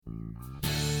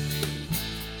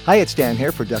Hi, it's Dan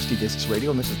Hare for Dusty Discs Radio,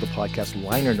 and this is the podcast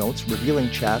Liner Notes, revealing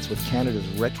chats with Canada's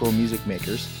retro music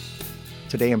makers.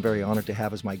 Today, I'm very honored to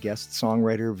have as my guest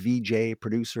songwriter, VJ,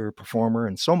 producer, performer,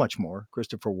 and so much more,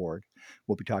 Christopher Ward.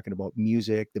 We'll be talking about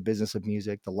music, the business of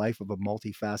music, the life of a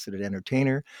multifaceted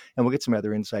entertainer, and we'll get some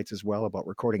other insights as well about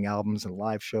recording albums and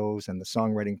live shows and the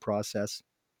songwriting process.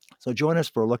 So join us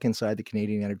for a look inside the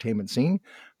Canadian entertainment scene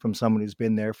from someone who's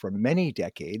been there for many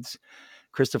decades.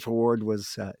 Christopher Ward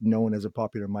was known as a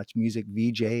popular Much Music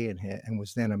VJ and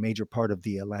was then a major part of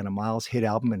the Alannah Myles hit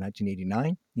album in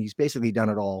 1989. He's basically done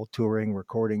it all, touring,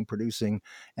 recording, producing,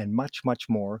 and much, much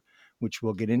more, which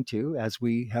we'll get into as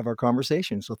we have our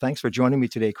conversation. So thanks for joining me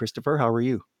today, Christopher. How are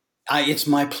you? It's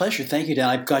my pleasure. Thank you,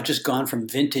 Dan. I've just gone from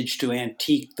vintage to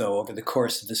antique, though, over the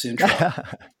course of this intro.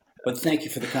 But thank you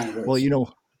for the kind words.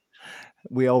 Well,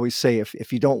 we always say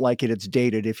if you don't like it, it's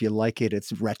dated. If you like it,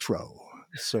 it's retro.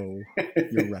 So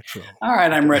you're retro. All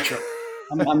right, I'm retro.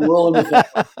 I'm rolling with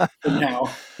that for now.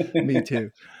 Me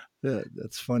too.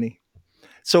 That's funny.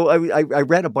 So I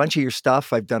read a bunch of your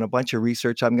stuff. I've done a bunch of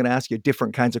research. I'm going to ask you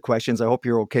different kinds of questions. I hope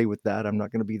you're okay with that. I'm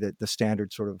not going to be the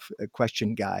standard sort of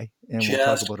question guy. And we'll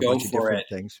talk about a bunch of different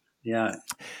things. Yeah.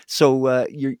 So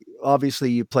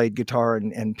you played guitar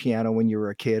and piano when you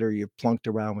were a kid, or you plunked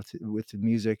around with the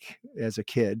music as a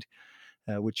kid.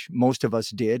 Which most of us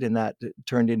did, and that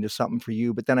turned into something for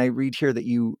you. But then I read here that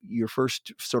your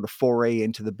first sort of foray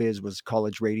into the biz was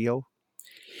college radio.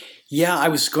 Yeah, I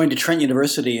was going to Trent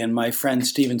University, and my friend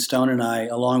Stephen Stone and I,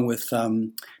 along with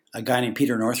a guy named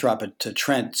Peter Northrop at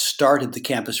Trent, started the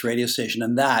campus radio station,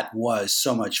 and that was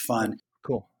so much fun.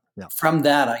 Cool. Yeah. From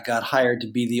that, I got hired to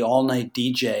be the all-night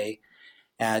DJ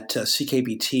at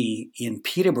CKBT in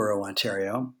Peterborough,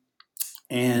 Ontario.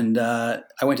 And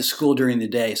I went to school during the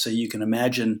day, so you can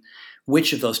imagine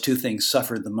which of those two things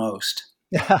suffered the most.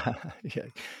 Yeah.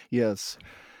 Yes.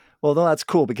 Well, no, that's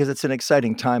cool because it's an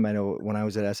exciting time. I know when I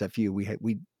was at SFU,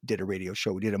 we did a radio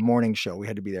show. We did a morning show. We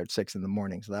had to be there at 6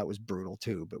 a.m, so that was brutal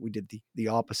too. But we did the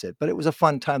opposite. But it was a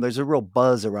fun time. There's a real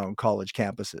buzz around college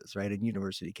campuses, right, and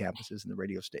university campuses and the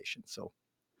radio station. So.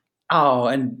 Oh,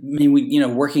 and I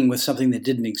mean, working with something that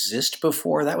didn't exist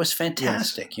before, that was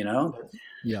fantastic. Yes.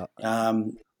 Yeah.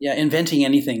 Inventing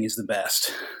anything is the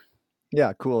best.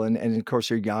 Yeah, cool. And of course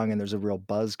you're young and there's a real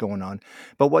buzz going on.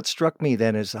 But what struck me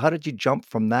then is, how did you jump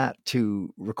from that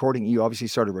to recording? You obviously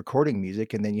started recording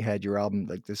music, and then you had your album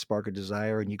like The Spark of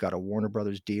Desire, and you got a Warner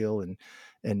Brothers deal,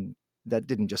 and that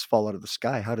didn't just fall out of the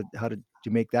sky. How did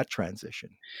you make that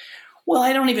transition? Well,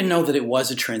 I don't even know that it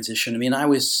was a transition. I mean, I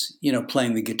was,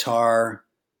 playing the guitar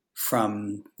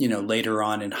from, later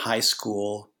on in high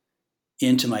school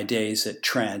into my days at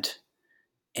Trent.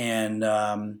 And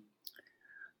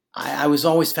I was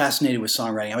always fascinated with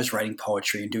songwriting. I was writing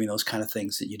poetry and doing those kind of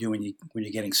things that you do when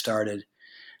you're getting started.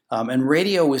 And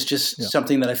radio was just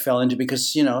something that I fell into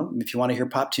because, if you want to hear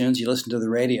pop tunes, you listen to the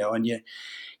radio. And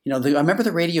I remember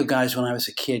the radio guys when I was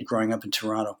a kid growing up in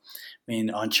Toronto. I mean,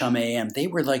 on Chum AM, they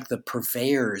were like the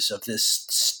purveyors of this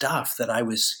stuff that I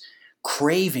was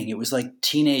craving. It was like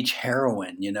teenage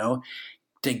heroin,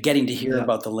 getting to hear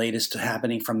about the latest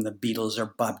happening from the Beatles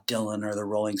or Bob Dylan or the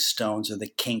Rolling Stones or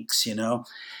the Kinks,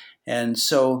 And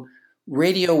so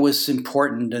radio was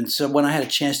important. And so when I had a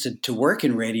chance to work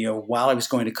in radio while I was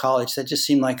going to college, that just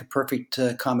seemed like a perfect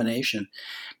combination.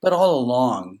 But all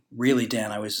along, really,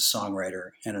 Dan, I was a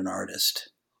songwriter and an artist.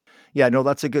 Yeah, no,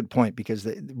 that's a good point, because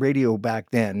the radio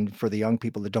back then, for the young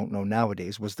people that don't know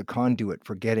nowadays, was the conduit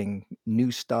for getting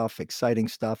new stuff, exciting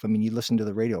stuff. I mean, you listen to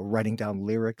the radio, writing down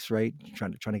lyrics, right?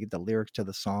 Trying to get the lyrics to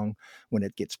the song when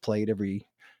it gets played every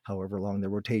however long the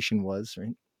rotation was,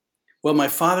 right? Well, my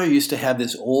father used to have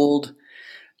this old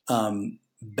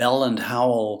Bell and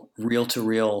Howell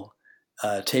reel-to-reel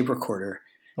tape recorder.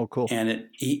 Oh, cool! And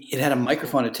it had a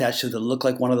microphone attached to it that looked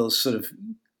like one of those sort of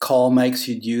call mics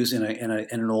you'd use in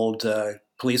an old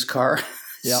police car.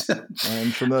 Yeah,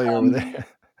 I'm familiar with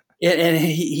it. And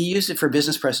he used it for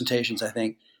business presentations, I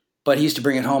think. But he used to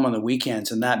bring it home on the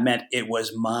weekends, and that meant it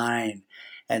was mine.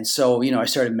 And so, I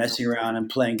started messing around and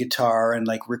playing guitar and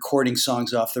like recording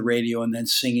songs off the radio and then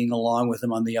singing along with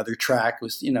them on the other track.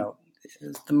 Was the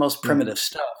most primitive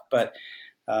stuff. But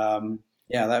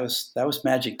that was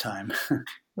magic time.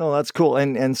 Oh, that's cool.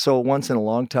 And so once in a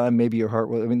long time, maybe your heart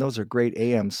will. I mean, those are great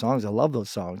AM songs. I love those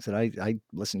songs, and I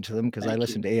listen to them because I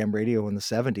listened to AM radio in the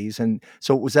 70s. And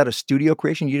so was that a studio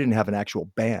creation? You didn't have an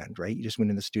actual band, right? You just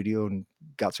went in the studio and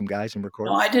got some guys and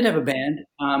recorded? No, I did have a band.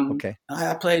 Okay.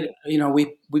 I played,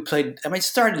 we played, I mean, it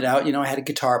started out, I had a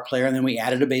guitar player, and then we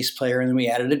added a bass player, and then we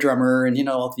added a drummer, and,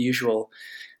 all the usual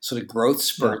sort of growth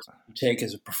spurts you take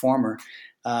as a performer.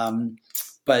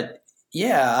 But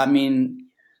yeah, I mean,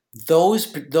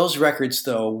 Those records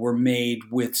though were made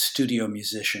with studio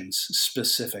musicians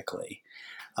specifically.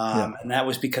 Yeah. And that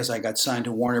was because I got signed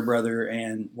to Warner Brothers,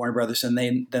 and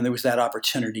then there was that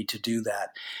opportunity to do that.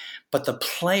 But the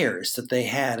players that they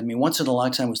had, I mean, Once in a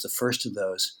Lifetime was the first of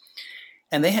those.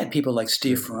 And they had people like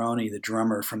Steve Great. Ferrone, the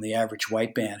drummer from the Average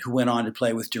White Band, who went on to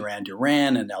play with Duran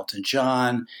Duran and Elton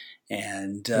John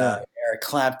and Yeah. Eric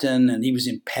Clapton. And he was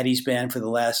in Petty's band for the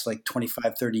last like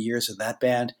 25, 30 years of that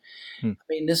band. Hmm. I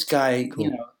mean, this guy,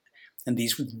 Cool. and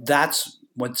that's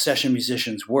what session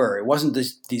musicians were. It wasn't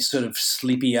these sort of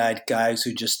sleepy eyed guys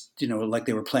who just, like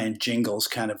they were playing jingles,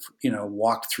 kind of,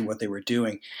 walked through what they were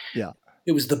doing. Yeah.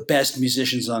 It was the best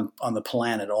musicians on the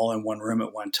planet all in one room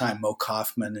at one time. Mo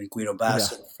Kaufman and Guido Yeah.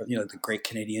 Basso, the great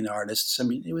Canadian artists. I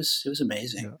mean, it was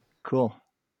amazing. Yeah. Cool.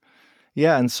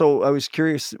 Yeah, and so I was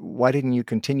curious, why didn't you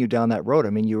continue down that road? I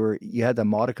mean, you had the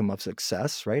modicum of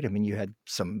success, right? I mean, you had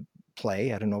some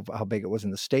play. I don't know how big it was in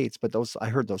the States, but I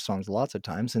heard those songs lots of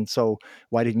times. And so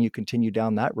why didn't you continue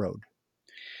down that road?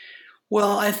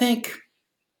 Well, I think,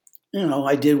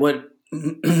 I did what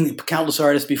countless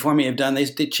artists before me have done. They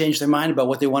changed their mind about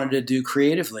what they wanted to do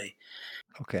creatively.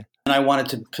 Okay. And I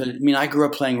wanted to, I grew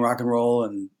up playing rock and roll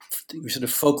and sort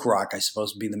of folk rock, I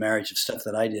suppose, would be the marriage of stuff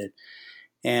that I did.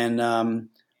 And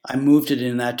I moved it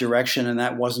in that direction, and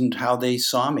that wasn't how they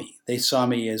saw me. They saw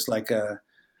me as like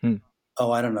Hmm.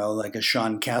 I don't know, like a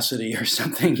Sean Cassidy or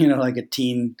something, like a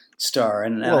teen star.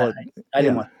 And Well, I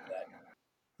didn't yeah. want to do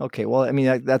that. Okay. Well, I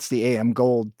mean, that's the AM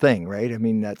gold thing, right? I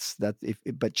mean,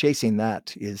 but chasing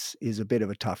that is a bit of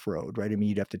a tough road, right? I mean,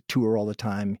 you'd have to tour all the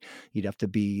time. You'd have to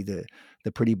be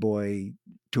the pretty boy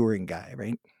touring guy,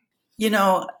 right?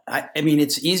 I mean,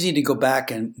 it's easy to go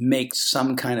back and make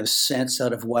some kind of sense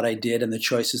out of what I did and the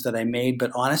choices that I made.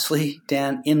 But honestly,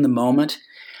 Dan, in the moment,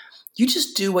 you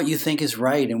just do what you think is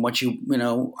right and what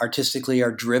artistically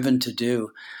are driven to do.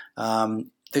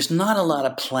 There's not a lot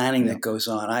of planning Yeah. that goes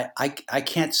on. I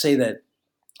can't say that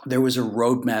there was a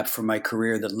roadmap for my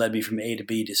career that led me from A to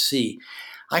B to C.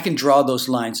 I can draw those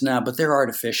lines now, but they're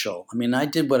artificial. I mean, I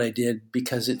did what I did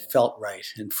because it felt right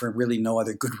and for really no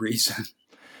other good reason.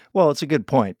 Well, it's a good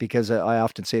point because I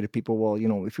often say to people, well,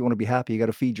 if you want to be happy, you got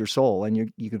to feed your soul, and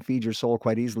you can feed your soul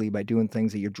quite easily by doing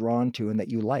things that you're drawn to and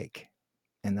that you like,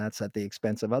 and that's at the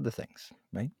expense of other things,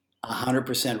 right?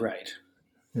 100% right.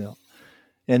 Yeah.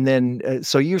 And then,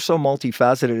 so you're so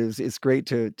multifaceted. It's great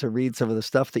to read some of the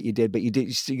stuff that you did, but you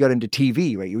got into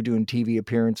TV, right? You were doing TV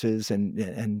appearances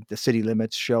and the City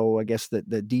Limits show. I guess the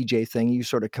DJ thing. You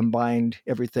sort of combined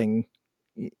everything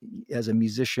as a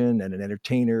musician and an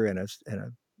entertainer and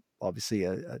obviously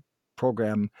a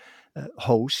program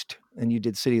host, and you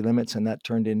did City Limits, and that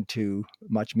turned into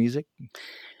Much Music.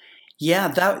 Yeah,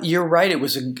 that you're right. It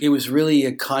was really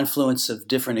a confluence of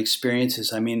different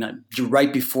experiences. I mean,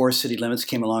 right before City Limits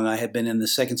came along, I had been in the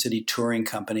Second City Touring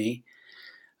Company,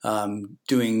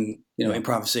 doing Yeah.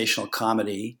 improvisational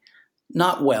comedy.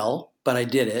 Not well, but I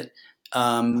did it.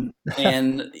 And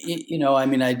I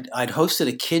mean, I'd hosted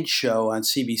a kids show on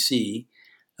CBC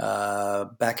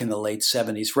back in the late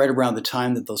 '70s, right around the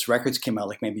time that those records came out,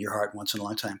 like Maybe Your Heart, Once in a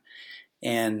Lifetime.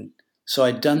 And so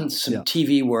I'd done some Yeah.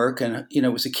 TV work, and it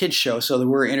was a kids show, so there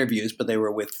were interviews, but they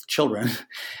were with children.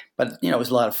 But it was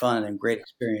a lot of fun and a great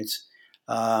experience.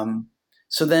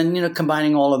 So then,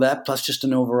 combining all of that plus just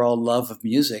an overall love of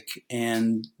music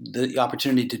and the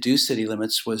opportunity to do City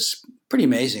Limits was pretty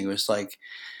amazing. It was like,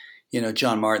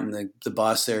 John Martin, the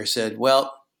boss there, said,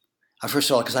 "Well, first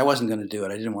of all, because I wasn't going to do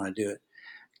it, I didn't want to do it.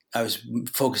 I was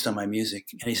focused on my music."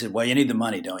 And he said, "Well, you need the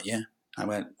money, don't you?" I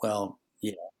went, "Well,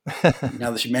 yeah,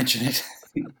 now that you mention it."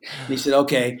 And he said,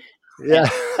 "Okay, Yeah.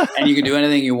 and you can do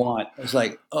anything you want." I was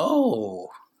like, "Oh,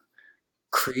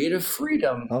 creative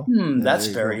freedom. Oh, yeah, That's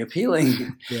there you very go.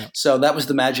 appealing." Yeah. So that was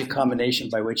the magic combination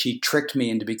by which he tricked me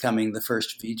into becoming the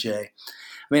first VJ.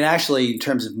 I mean, actually, in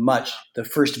terms of much, the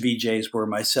first VJs were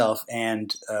myself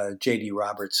and J.D.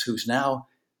 Roberts, who's now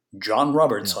John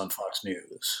Roberts Yeah. on Fox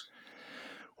News.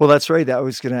 Well, that's right. I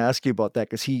was going to ask you about that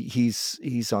because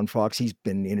he's on Fox. He's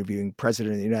been interviewing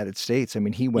President of the United States. I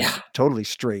mean, he went Yeah. totally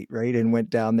straight, right, and went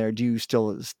down there. Do you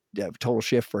still have total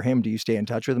shift for him? Do you stay in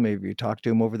touch with him? Have you talked to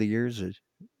him over the years?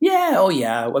 Yeah, oh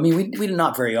yeah. I mean, we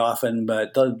not very often,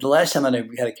 but the last time that I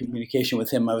had a communication with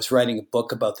him, I was writing a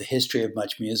book about the history of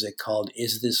Much Music called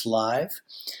 "Is This Live?"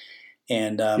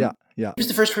 And Yeah. Yeah. he was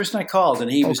the first person I called,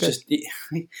 and he was Okay. just,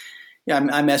 yeah.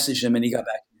 I messaged him, and he got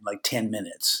back in like 10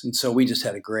 minutes, and so we just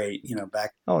had a great,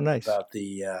 back Oh, nice. about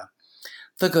the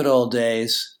good old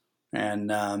days,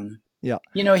 and Yeah.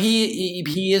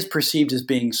 he is perceived as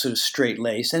being sort of straight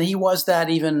laced, and he was that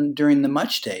even during the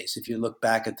Much days. If you look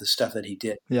back at the stuff that he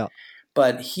did. Yeah.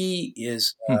 But he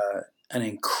is Hmm. an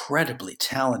incredibly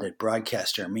talented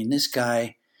broadcaster. I mean, this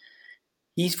guy,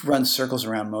 he runs circles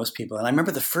around most people. And I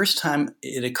remember the first time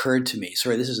it occurred to me,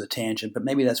 sorry, this is a tangent, but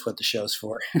maybe that's what the show's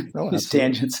for, No, these absolutely.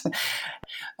 tangents.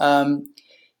 Um,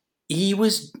 he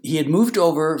had moved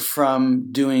over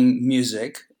from doing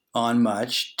music on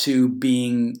Much to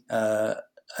being a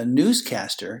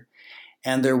newscaster,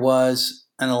 and there was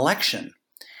an election.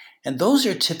 And those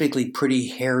are typically pretty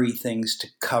hairy things to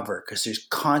cover because there's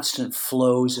constant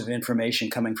flows of information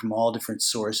coming from all different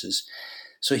sources.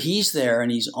 So he's there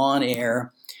and he's on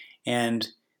air, and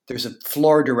there's a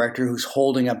floor director who's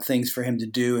holding up things for him to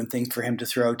do and things for him to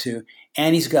throw to,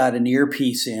 and he's got an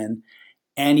earpiece in,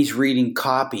 and he's reading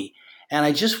copy. And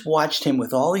I just watched him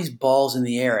with all these balls in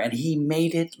the air, and he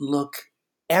made it look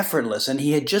effortless. And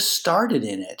he had just started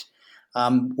in it.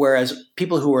 Whereas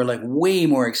people who are like way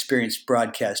more experienced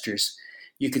broadcasters,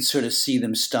 you could sort of see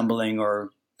them stumbling, or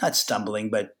not stumbling,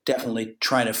 but definitely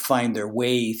trying to find their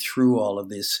way through all of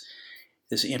this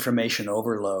information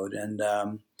overload.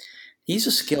 And he's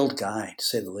a skilled guy, to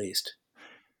say the least.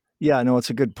 Yeah, no, it's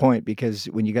a good point because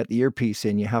when you got the earpiece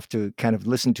in, you have to kind of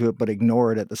listen to it but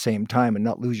ignore it at the same time and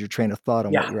not lose your train of thought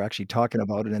on what Yeah, you're actually talking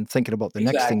about and then thinking about the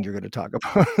next thing exactly. you're going to talk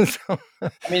about. So,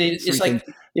 I mean, it's 3 things.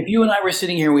 like if you and I were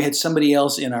sitting here, we had somebody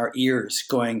else in our ears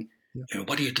going, Yeah.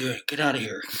 "What are you doing? Get out of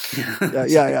here." Yeah,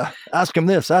 yeah, yeah. Ask him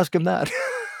this, ask him that.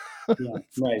 Yeah,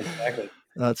 right, exactly.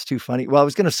 That's too funny. Well, I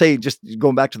was gonna say, just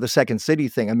going back to the Second City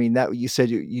thing, I mean, that you said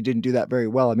you didn't do that very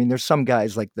well. I mean, there's some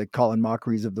guys like the Colin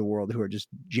Mockerys of the world who are just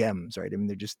gems, right? I mean,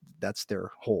 they're just that's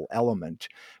their whole element.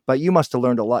 But you must have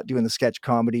learned a lot doing the sketch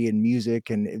comedy and music,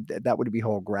 and that would be a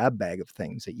whole grab bag of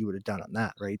things that you would have done on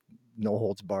that, right? No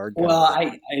holds barred kind of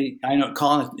Well, thing. I know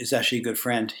Colin is actually a good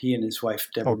friend. He and his wife,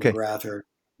 Deborah Okay, McGrath, are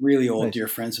really old nice. dear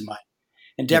friends of mine.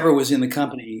 And Yeah. Deborah was in the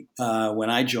company when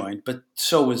I joined, but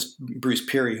so was Bruce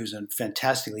Peary, who's a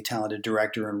fantastically talented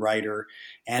director and writer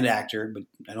and actor, but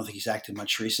I don't think he's acted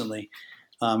much recently.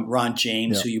 Ron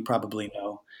James, Yeah. who you probably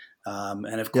know,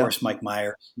 and of Yeah. course Mike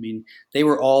Myers. I mean, they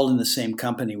were all in the same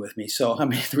company with me, so I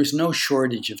mean, there was no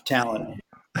shortage of talent.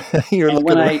 You're And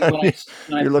looking around. when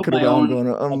I You're put looking my around, own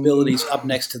going, abilities up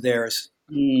next to theirs,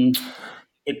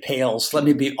 it pales. Let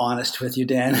me be honest with you,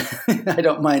 Dan. I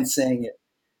don't mind saying it.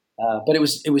 But it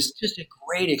was just a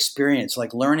great experience,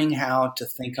 like learning how to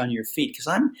think on your feet. Because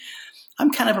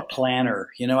I'm kind of a planner,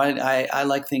 you know. I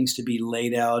like things to be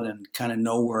laid out and kind of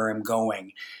know where I'm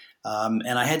going.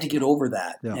 And I had to get over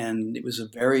that, yeah, and it was a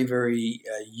very very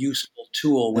useful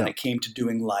tool when yeah. it came to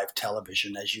doing live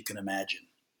television, as you can imagine.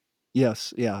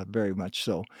 Yes, yeah, very much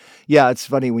so. Yeah, it's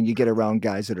funny when you get around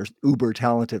guys that are uber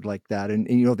talented like that, and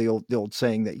you know the old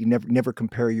saying that you never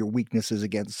compare your weaknesses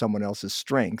against someone else's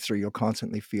strengths, or you'll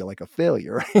constantly feel like a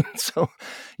failure. Right? So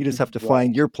you just have to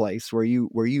find Right. your place where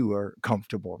you are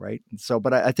comfortable, right? And so,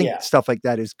 but I think Yeah. stuff like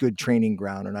that is good training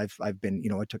ground. And I've been,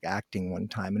 I took acting one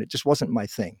time, and it just wasn't my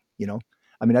thing.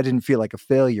 I mean, I didn't feel like a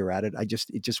failure at it.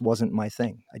 It just wasn't my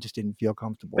thing. I just didn't feel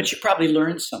comfortable But with you it. probably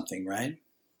learned something, right?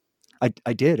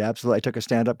 I did, absolutely. I took a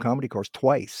stand-up comedy course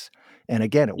twice, and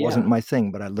again, it wasn't Yeah. my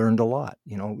thing, but I learned a lot,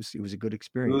 it was a good Ooh,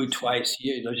 experience. twice.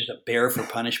 You're just a bear for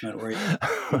punishment, were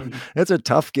you? It's a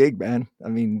tough gig, man. I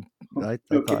mean, I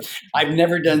Okay. thought I've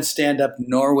never done stand up,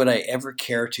 nor would I ever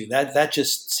care to. That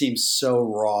just seems so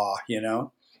raw, you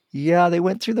know? yeah, they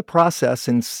went through the process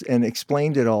and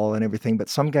explained it all and everything, but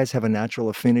some guys have a natural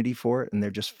affinity for it, and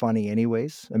they're just funny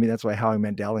anyways. I mean, that's why Howie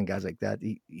Mandel and guys like that,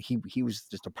 he was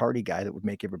just a party guy that would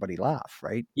make everybody laugh,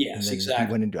 right? And Yes, then he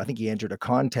exactly. went into I think he entered a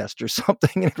contest or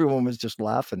something, and everyone was just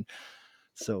laughing.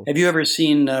 So, Have you ever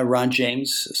seen Ron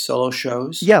James solo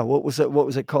shows? yeah, what was it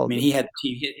I called? mean, he had a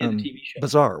TV show.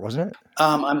 Bizarre, wasn't it?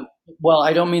 I'm well.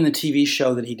 I don't mean the TV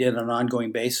show that he did on an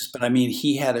ongoing basis, but I mean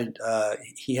he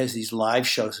has these live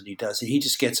shows that he does, and he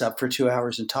just gets up for 2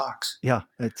 hours and talks. Yeah,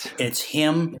 it's It's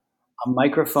him, a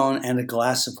microphone, and a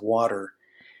glass of water.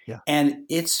 yeah, And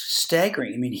it's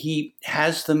staggering. I mean, he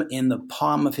has them in the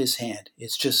palm of his hand.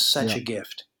 It's just such yeah, a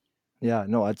gift. yeah.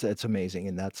 No, it's amazing,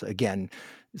 and that's again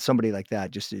somebody like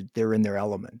that. Just they're in their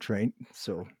element, right?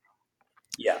 So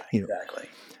Yeah, you know. exactly.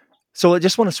 So I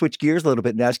just want to switch gears a little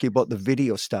bit and ask you about the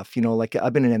video stuff. Like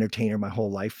I've been an entertainer my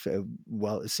whole life,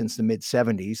 well, since the mid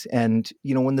 '70s, and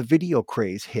when the video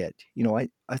craze hit,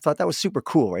 I thought that was super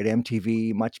cool, right?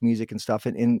 MTV, Much Music and stuff,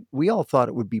 and we all thought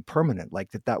it would be permanent, like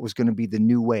that was going to be the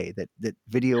new way that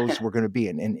videos were going to be,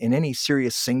 and any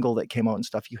serious single that came out and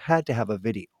stuff, you had to have a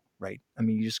video, right? I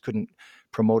mean, you just couldn't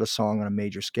promote a song on a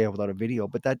major scale without a video,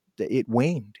 but that it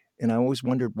waned, and I always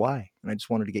wondered why, and I just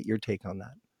wanted to get your take on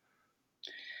that.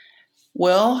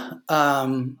 Well,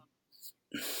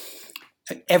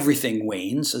 everything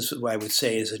wanes, as I would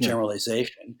say, as a Yeah,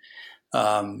 generalization.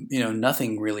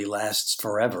 Nothing really lasts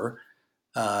forever.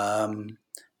 Um,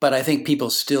 but I think people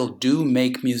still do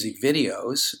make music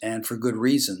videos, and for good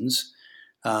reasons.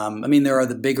 There are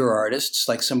the bigger artists,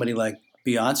 like somebody like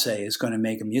Beyonce is going to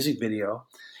make a music video,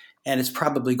 and it's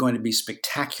probably going to be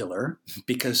spectacular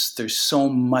because there's so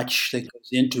much that goes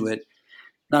into it,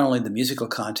 not only the musical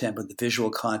content, but the visual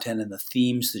content and the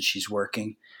themes that she's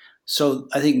working. So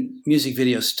I think music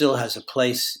video still has a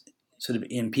place sort of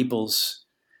in people's,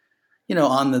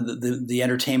 on the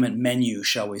entertainment menu,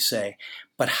 shall we say.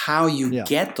 But how you Yeah.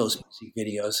 get those music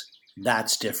videos,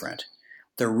 that's different.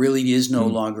 There really is no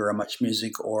longer a Much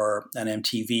Music or an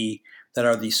MTV that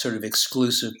are these sort of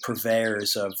exclusive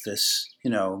purveyors of this,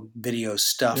 video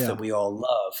stuff Yeah. that we all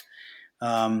love.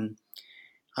 Um,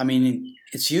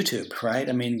 it's YouTube, right?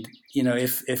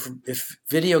 If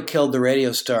video killed the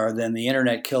radio star, then the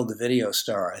internet killed the video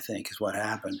star, I think, is what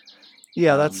happened.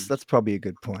 Yeah, that's probably a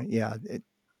good point. Yeah,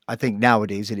 I think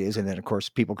nowadays it is, and then of course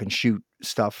people can shoot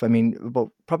stuff. I mean,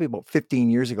 probably about 15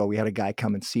 years ago, we had a guy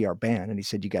come and see our band, and he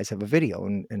said, "You guys have a video?"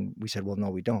 And we said, "Well, no,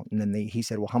 we don't." And then he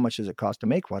said, "Well, how much does it cost to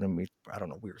make one?" And I don't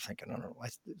know, we were thinking, I don't know,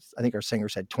 I think our singer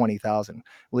said 20,000.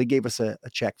 Well, he gave us a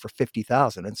check for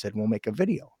 50,000 and said, "We'll make a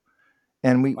video."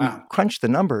 And we Wow. crunched the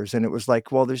numbers, and it was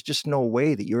like, well, there's just no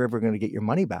way that you're ever going to get your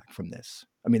money back from this.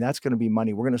 I mean, that's going to be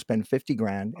money. We're going to spend 50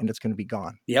 grand, and it's going to be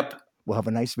gone. Yep. We'll have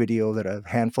a nice video that a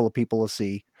handful of people will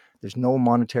see. There's no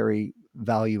monetary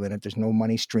value in it. There's no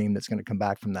money stream that's going to come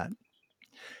back from that.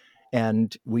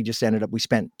 And we just we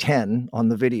spent 10 on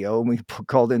the video, and we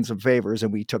called in some favors,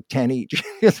 and we took 10 each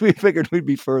because we figured we'd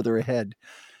be further ahead.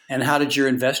 And how did your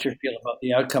investor feel about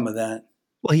the outcome of that?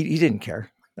 Well, he didn't care.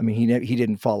 I mean, he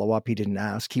didn't follow up. He didn't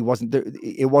ask. He wasn't there.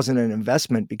 It wasn't an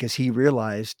investment because he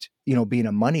realized, being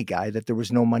a money guy, that there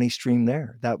was no money stream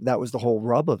there. That was the whole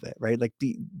rub of it, right? Like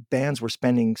the bands were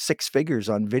spending 6 figures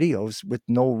on videos with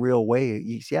no real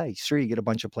way. Sure, you get a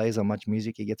bunch of plays on Much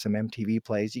Music, you get some MTV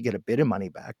plays, you get a bit of money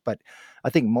back, but I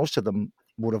think most of them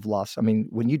would have lost. I mean,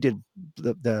 when you did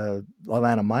the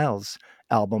Alannah Myles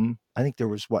album, I think there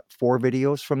was 4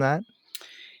 videos from that.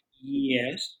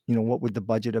 Yes. What would the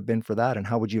budget have been for that, and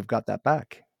how would you have got that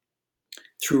back?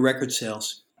 Through record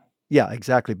sales. Yeah,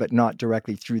 exactly, but not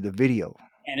directly through the video.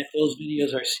 And if those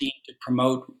videos are seen to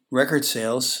promote record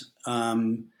sales,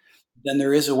 then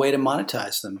there is a way to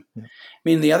monetize them.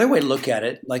 Yeah. The other way to look at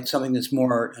it, like something that's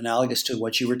more analogous to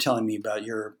what you were telling me about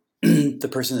the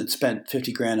person that spent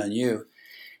 50 grand on you,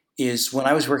 is when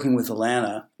I was working with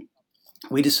Alannah,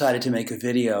 we decided to make a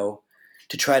video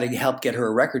to try to help get her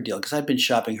a record deal, because I'd been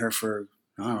shopping her for,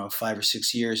 I don't know, 5 or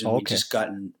 6 years, and we'd just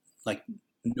gotten like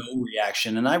no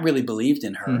reaction. And I really believed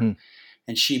in her,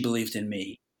 and she believed in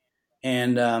me.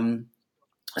 And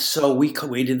so we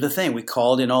did the thing. We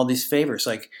called in all these favors.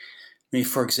 Like,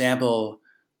 for example,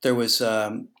 there was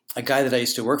a guy that I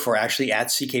used to work for actually at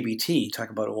CKBT, talk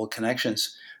about old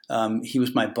connections. He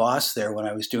was my boss there when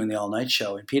I was doing the all-night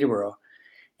show in Peterborough.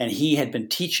 And he had been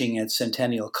teaching at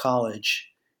Centennial College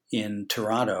in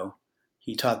Toronto.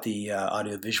 He taught the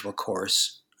audiovisual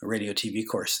course, a radio TV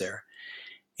course there.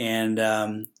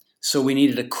 And so we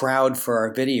needed a crowd for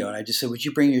our video. And I just said, would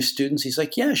you bring your students? He's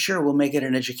like, yeah, sure. We'll make it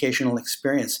an educational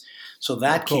experience. So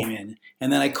that came in.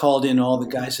 And then I called in all the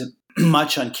guys at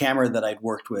Much on camera that I'd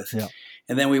worked with. Yeah.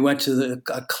 And then we went to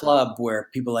a club where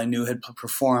people I knew had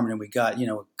performed, and we got,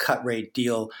 a cut rate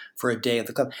deal for a day at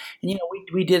the club. And,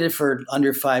 we did it for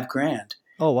under 5 grand.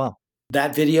 Oh, wow.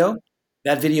 That video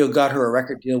got her a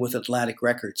record deal with Atlantic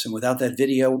Records. And without that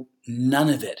video, none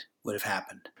of it would have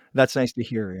happened. That's nice to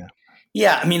hear. Yeah.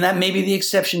 Yeah. That may be the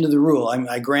exception to the rule.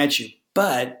 I grant you.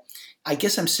 But I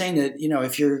guess I'm saying that,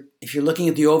 if you're looking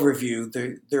at the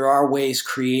overview, there are ways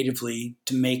creatively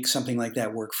to make something like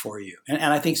that work for you. And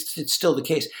I think it's still the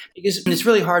case, because it's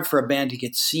really hard for a band to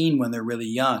get seen when they're really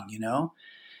young,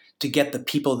 to get the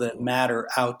people that matter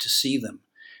out to see them.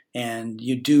 And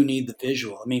you do need the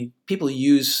visual. People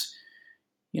use,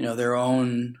 their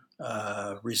own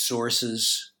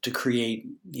resources to create,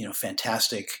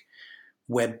 fantastic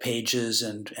web pages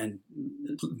and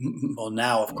well,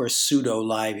 now of course pseudo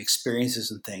live experiences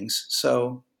and things.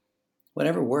 So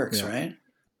whatever works, right?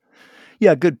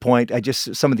 Yeah, good point.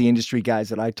 Some of the industry guys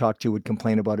that I talked to would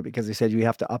complain about it because they said you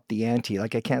have to up the ante.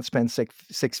 Like, I can't spend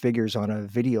six figures on a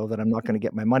video that I'm not going to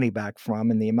get my money back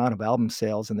from, and the amount of album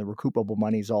sales and the recoupable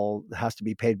money has to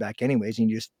be paid back anyways, and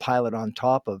you just pile it on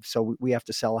top of. So we have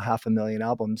to sell 500,000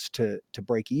 albums to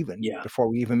break even before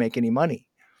we even make any money.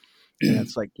 And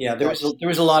it's like, there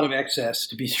was a lot of excess,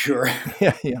 to be sure.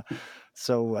 Yeah.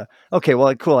 So, okay,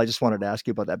 well, cool. I just wanted to ask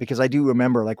you about that because I do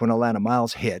remember, like, when Alannah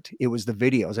Myles hit, it was the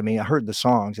videos. I mean, I heard the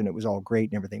songs and it was all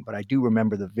great and everything, but I do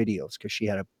remember the videos because she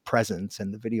had a presence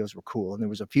and the videos were cool, and there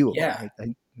was a few of them, Yeah.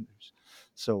 right?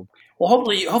 So, Well,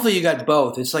 hopefully you got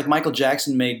both. It's like Michael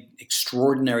Jackson made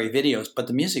extraordinary videos, but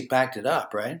the music backed it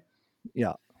up, right?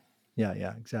 yeah,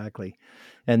 yeah, exactly.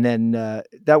 And then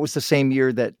that was the same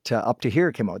year that Up to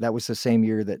Here came out. That was the same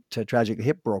year that Tragically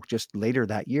Hip broke, just later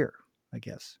that year, I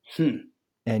guess. Hmm.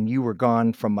 And you were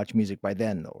gone from Much Music by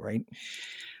then, though, right?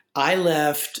 I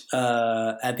left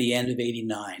at the end of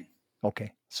 '89.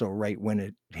 Okay, so right when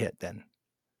it hit, then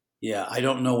Yeah, I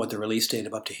don't know what the release date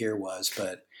of Up to Here was,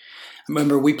 but I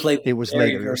remember we played it was very,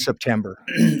 later. It was very. September.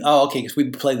 Oh, okay, because we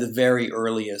played the very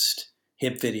earliest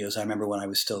hip videos. I remember when I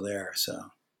was still there.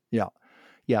 So Yeah.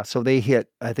 Yeah, so they hit.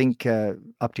 I think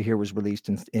Up to Here was released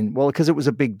in well, because it was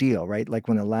a big deal, right? Like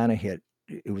when Alannah hit,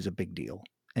 it was a big deal,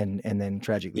 and then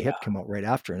Tragically yeah. Hip came out right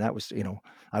after, and that was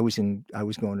I was going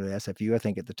to the SFU I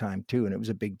think at the time too, and it was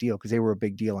a big deal because they were a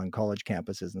big deal on college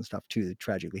campuses and stuff too. The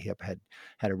Tragically Hip had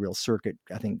a real circuit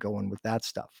I think going with that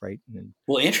stuff, right? And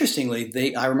Well,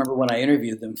 interestingly, I remember when I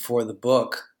interviewed them for the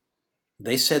book,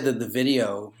 they said that the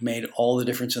video made all the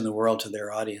difference in the world to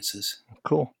their audiences.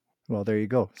 cool. Well, there you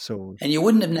go. So And you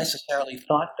wouldn't have necessarily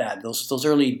thought that. Those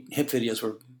early hip videos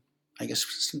were, I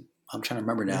guess, I'm trying to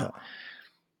remember yeah, now,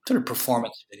 sort of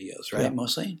performance videos, yeah. right?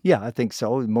 Mostly. Yeah, I think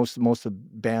so. Most of the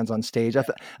bands on stage.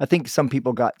 I think some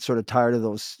people got sort of tired of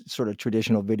those sort of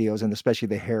traditional videos, and especially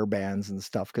the hair bands and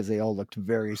stuff, because they all looked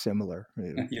very similar.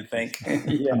 You think?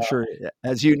 Yeah. I'm sure,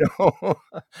 as you know.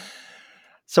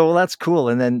 So well, that's cool.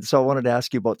 And then, so I wanted to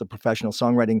ask you about the professional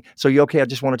songwriting. So you okay? I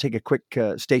just want to take a quick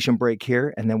station break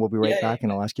here, and then we'll be right Yeah. back,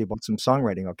 and I'll ask you about some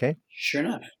songwriting. Okay? Sure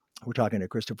enough. We're talking to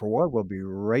Christopher Ward. We'll be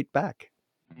right back.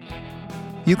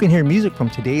 You can hear music from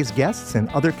today's guests and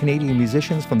other Canadian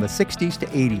musicians from the 60s to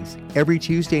 80s every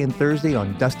Tuesday and Thursday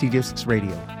on Dusty Discs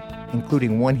Radio,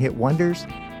 including one-hit wonders,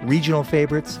 regional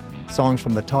favorites, songs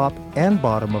from the top and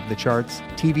bottom of the charts,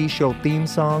 TV show theme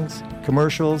songs,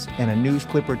 commercials, and a news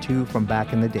clip or two from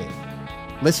back in the day.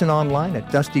 Listen online at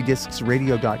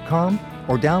dustydiscsradio.com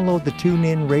or download the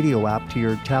TuneIn Radio app to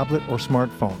your tablet or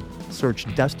smartphone.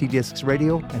 Search Dusty Discs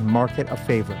Radio and mark it a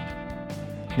favorite.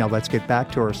 Now let's get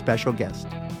back to our special guest.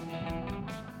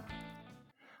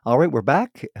 All right, we're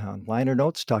back on Liner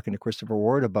Notes talking to Christopher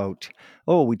Ward about,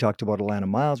 we talked about Alannah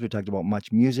Myles, we talked about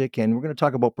Much Music, and we're going to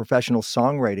talk about professional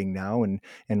songwriting now, and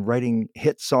writing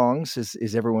hit songs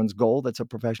is everyone's goal. That's a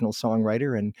professional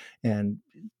songwriter, and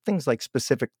things like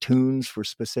specific tunes for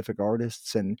specific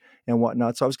artists and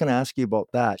whatnot. So I was going to ask you about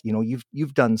that. You know,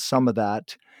 you've done some of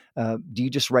that. Do you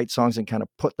just write songs and kind of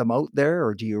put them out there,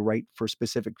 or do you write for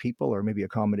specific people, or maybe a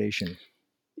combination?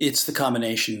 It's the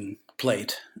combination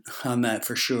plate on that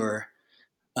for sure.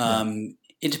 Yeah.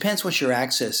 It depends what your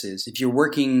access is. If you're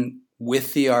working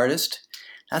with the artist,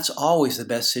 that's always the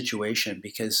best situation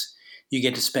because you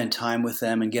get to spend time with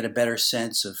them and get a better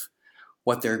sense of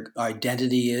what their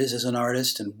identity is as an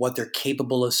artist and what they're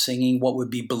capable of singing, what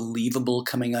would be believable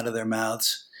coming out of their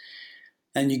mouths.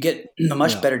 And you get a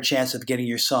much better chance of getting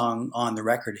your song on the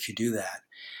record if you do that.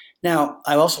 Now,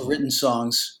 I've also written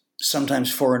songs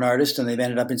sometimes for an artist and they've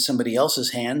ended up in somebody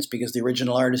else's hands because the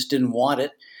original artist didn't want it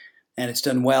and it's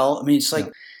done well. I mean, it's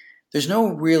like there's no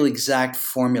real exact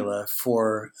formula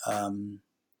for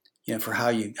for how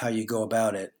you go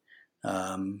about it.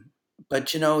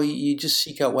 But you just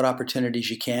seek out what opportunities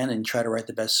you can and try to write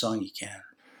the best song you can.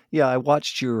 Yeah, I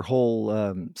watched your whole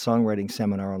songwriting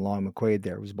seminar on Long McQuaid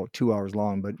there. It was about 2 hours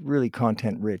long, but really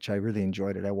content rich. I really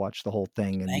enjoyed it. I watched the whole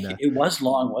thing, Thank and you. It was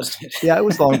long, wasn't it? yeah, it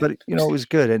was long, but it was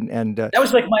good. And That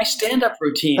was like my stand-up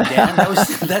routine, Dan.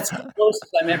 That's the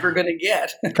closest I'm ever going to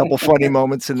get. a couple funny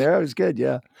moments in there. It was good,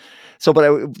 yeah. So,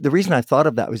 but the reason I thought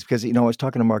of that was because I was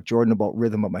talking to Mark Jordan about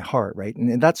 "Rhythm of My Heart," right?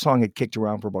 And that song had kicked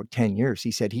around for about 10 years.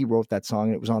 He said he wrote that song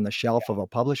and it was on the shelf of a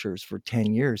publisher's for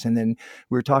 10 years. And then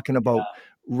we were talking about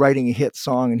writing a hit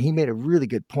song, and he made a really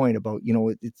good point about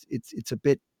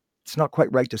it's not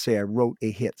quite right to say I wrote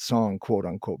a hit song, quote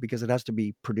unquote, because it has to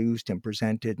be produced and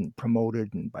presented and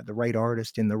promoted and by the right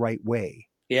artist in the right way.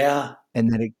 Yeah.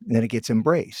 And then it gets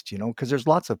embraced, because there's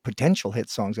lots of potential hit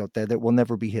songs out there that will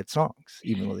never be hit songs,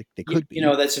 even though they could be.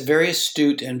 That's a very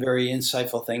astute and very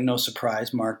insightful thing. No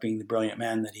surprise, Mark being the brilliant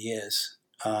man that he is.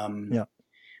 Yeah.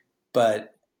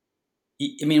 But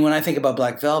I mean, when I think about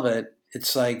Black Velvet,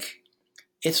 it's like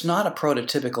it's not a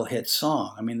prototypical hit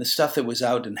song. I mean, the stuff that was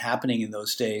out and happening in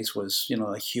those days was,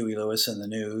 like Huey Lewis and the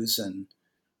News and,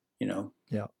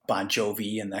 Bon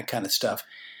Jovi and that kind of stuff.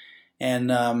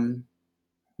 And I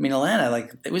mean, Alannah,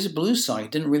 like it was a blues song.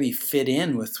 It didn't really fit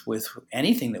in with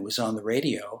anything that was on the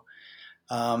radio.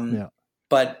 Um, Yeah.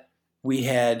 but we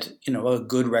had, a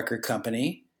good record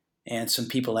company and some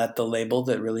people at the label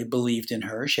that really believed in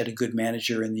her. She had a good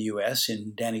manager in the U.S.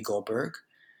 in Danny Goldberg,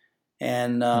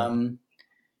 and Yeah.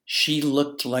 she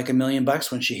looked like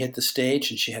 $1,000,000 when she hit the stage,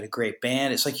 and she had a great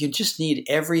band. It's like you just need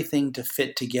everything to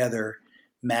fit together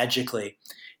magically.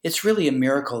 It's really a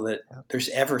miracle that there's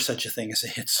ever such a thing as a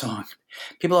hit song.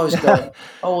 People always Yeah. go,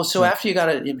 "Oh, well, so Yeah. after you got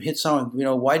a hit song,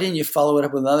 why didn't you follow it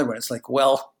up with another one?" It's like,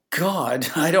 well, God,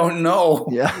 I don't know.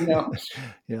 Yeah.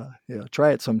 Yeah. Yeah.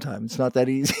 Try it sometime. It's not that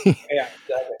easy. Yeah,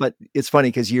 exactly. But it's funny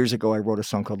because years ago I wrote a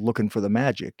song called "Looking for the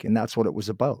Magic," and that's what it was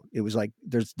about. It was like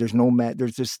there's no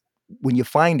there's just when you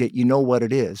find it, you know what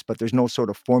it is, but there's no sort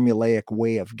of formulaic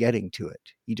way of getting to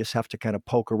it. You just have to kind of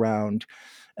poke around.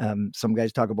 Some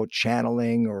guys talk about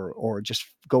channeling or just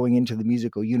going into the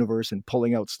musical universe and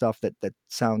pulling out stuff that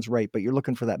sounds right. But you're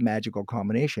looking for that magical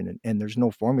combination, and there's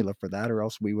no formula for that, or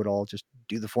else we would all just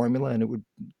do the formula and it would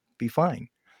be fine.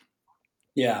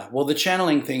 Yeah. Well, the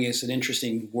channeling thing is an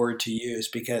interesting word to use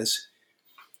because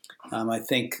I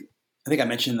think I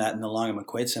mentioned that in the Long and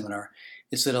McQuaid seminar.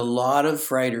 Is that a lot of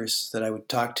writers that I would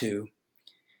talk to,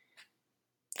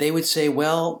 they would say,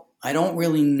 "Well, I don't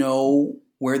really know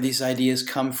where these ideas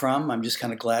come from. I'm just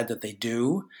kind of glad that they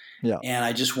do, Yeah. and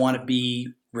I just want to be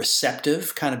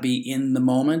receptive, kind of be in the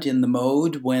moment, in the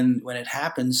mode when it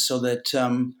happens, so that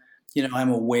I'm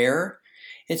aware."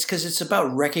 It's because it's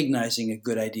about recognizing a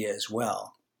good idea as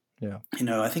well. Yeah.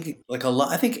 I think like a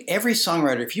lot. I think every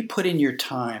songwriter, if you put in your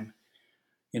time,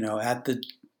 at the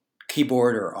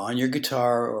keyboard or on your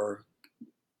guitar or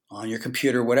on your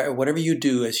computer, whatever you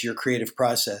do as your creative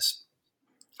process,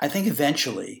 I think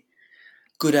eventually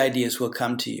good ideas will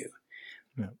come to you.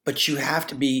 Yeah. But you have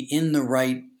to be in the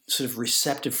right sort of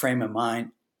receptive frame of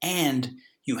mind, and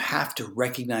you have to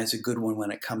recognize a good one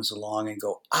when it comes along and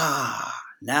go,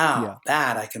 now Yeah.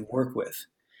 that I can work with.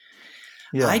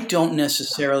 I Yeah. don't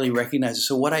necessarily recognize it.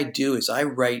 So what I do is I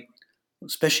write,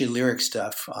 especially lyric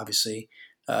stuff, obviously,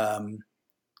 um,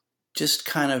 just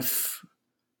kind of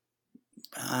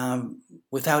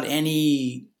without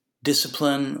any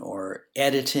discipline or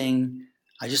editing.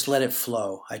 I just let it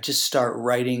flow. I just start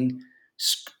writing,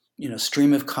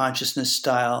 stream of consciousness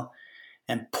style,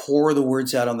 and pour the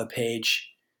words out on the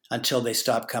page until they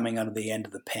stop coming out of the end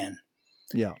of the pen.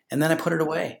 Yeah. And then I put it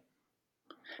away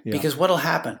Yeah. because what'll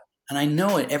happen, and I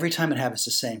know it every time it happens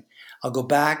the same. I'll go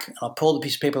back, I'll pull the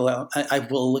piece of paper out, I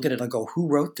will look at it and I'll go, who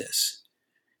wrote this?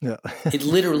 Yeah. It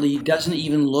literally doesn't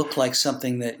even look like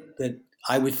something that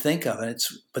I would think of,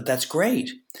 but that's great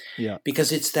Yeah.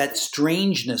 because it's that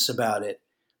strangeness about it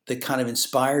that kind of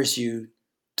inspires you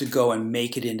to go and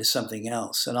make it into something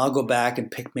else. And I'll go back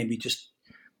and pick maybe just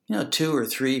 2 or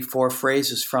 3, 4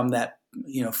 phrases from that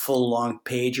full long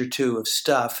page or two of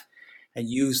stuff, and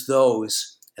use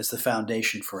those as the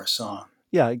foundation for a song.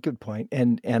 Yeah, good point.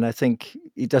 And I think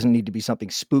it doesn't need to be something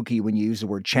spooky when you use the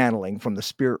word channeling from the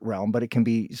spirit realm, but it can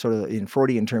be sort of in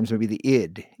Freudian terms, maybe the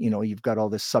id. You've got all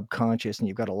this subconscious and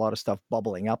you've got a lot of stuff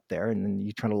bubbling up there, and then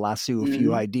you try to lasso a few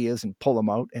Mm-hmm. ideas and pull them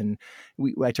out. And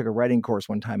I took a writing course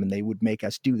one time, and they would make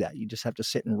us do that. You just have to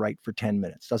sit and write for 10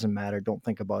 minutes. Doesn't matter. Don't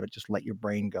think about it. Just let your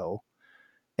brain go.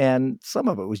 And some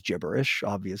of it was gibberish,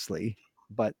 obviously,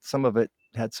 but some of it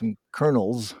had some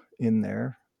kernels in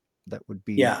there that would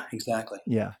be. Yeah, exactly.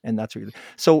 Yeah, and that's really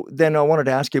so then I wanted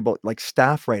to ask you about like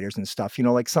staff writers and stuff.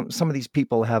 Like some of these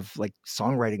people have like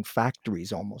songwriting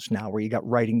factories almost now where you got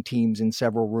writing teams in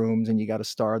several rooms and you got a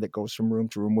star that goes from room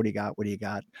to room. What do you got? What do you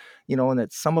got? And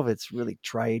that some of it's really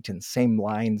trite and same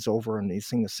lines over and they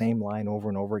sing the same line over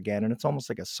and over again. And it's almost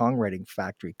like a songwriting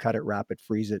factory. Cut it, wrap it,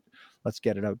 freeze it. Let's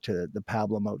get it out to the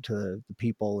pablum, out to the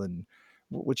people. And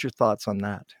what's your thoughts on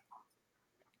that?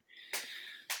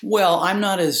 Well, I'm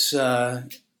not as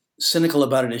cynical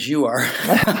about it as you are,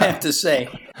 I have to say.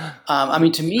 I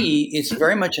mean, to me, it's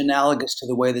very much analogous to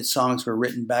the way that songs were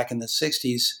written back in the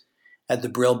 60s at the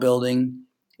Brill Building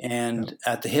Yeah. and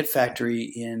at the Hit Factory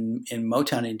in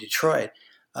Motown in Detroit,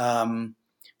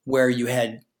 where you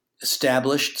had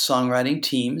established songwriting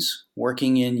teams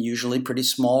working in usually pretty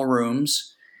small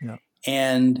rooms. Yeah.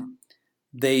 And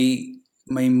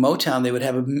Motown, they would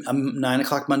have a 9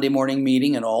 o'clock Monday morning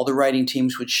meeting, and all the writing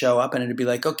teams would show up, and it'd be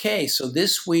like, okay, so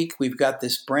this week we've got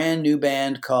this brand new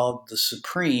band called the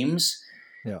Supremes,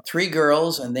 Yeah. 3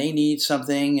 girls, and they need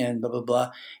something, and blah blah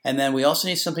blah, and then we also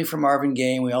need something for Marvin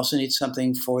Gaye, and we also need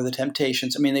something for the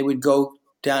Temptations. I mean, they would go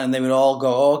down, and they would all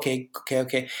go, oh, okay,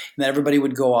 and then everybody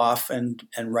would go off and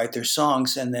write their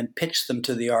songs, and then pitch them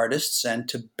to the artists and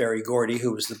to Berry Gordy,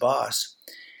 who was the boss,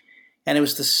 and it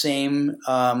was the same.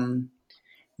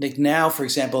 like now, for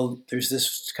example, there's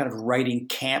this kind of writing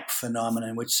camp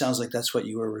phenomenon, which sounds like that's what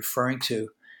you were referring to,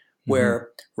 Hmm. where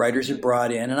writers are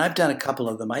brought in, and I've done a couple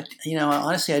of them.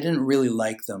 Honestly, I didn't really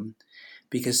like them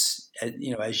because,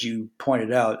 as you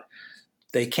pointed out,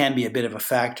 they can be a bit of a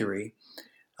factory.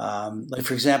 Like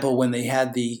for example, when they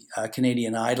had the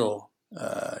Canadian Idol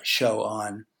show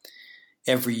on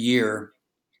every year,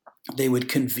 they would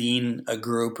convene a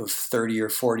group of 30 or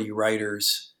 40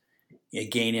 writers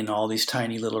again in all these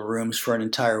tiny little rooms for an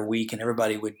entire week, and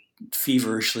everybody would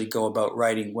feverishly go about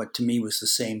writing what to me was the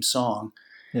same song,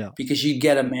 Yeah. because you'd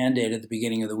get a mandate at the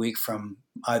beginning of the week from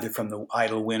either from the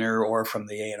Idol winner or from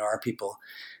the A&R people.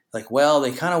 Like, well,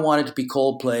 they kind of wanted to be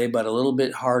Coldplay, but a little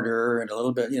bit harder and a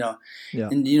little bit, Yeah.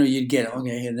 and you'd get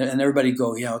okay, and everybody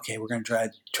go, yeah, okay, we're going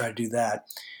to try to do that.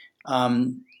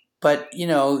 Um, but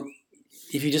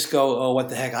if you just go, oh, what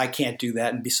the heck, I can't do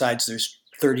that, and besides, there's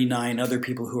 39 other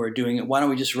people who are doing it. Why don't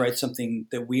we just write something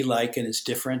that we like and is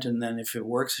different, and then if it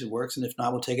works, it works, and if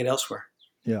not, we'll take it elsewhere.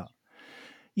 Yeah.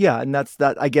 Yeah, and that's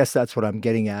that. I guess that's what I'm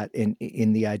getting at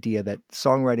in the idea that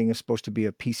songwriting is supposed to be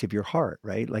a piece of your heart,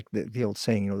 right? Like the old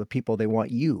saying, the people, they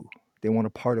want you, they want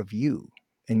a part of you,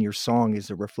 and your song is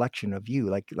a reflection of you.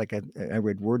 Like I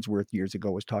read Wordsworth years ago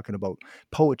was talking about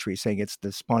poetry, saying it's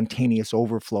the spontaneous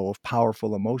overflow of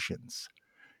powerful emotions,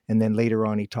 and then later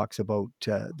on he talks about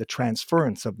the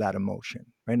transference of that emotion,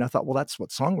 right? And I thought, well, that's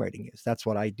what songwriting is. That's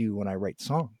what I do when I write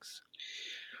songs.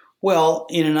 Well,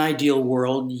 in an ideal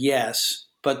world, yes,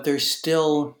 but there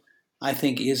still, I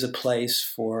think, is a place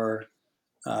for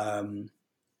um,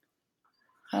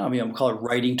 I don't know, I'm call it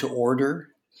writing to order.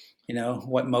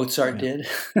 What Mozart Yeah. did.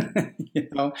 you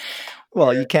know,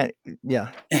 Well, you can't.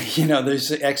 Yeah.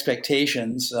 there's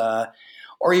expectations,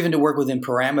 or even to work within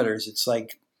parameters. It's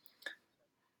like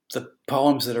the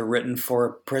poems that are written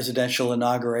for presidential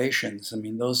inaugurations. I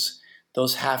mean, those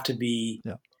have to be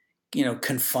Yeah.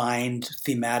 confined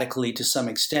thematically to some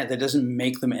extent. That doesn't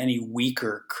make them any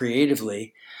weaker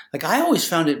creatively. Like I always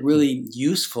found it really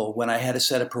useful when I had a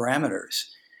set of parameters.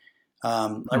 I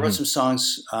wrote Mm-hmm. some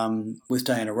songs with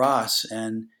Diana Ross,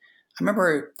 and I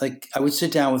remember like I would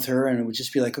sit down with her and it would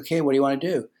just be like, okay, what do you want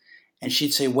to do? And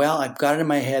she'd say, well, I've got it in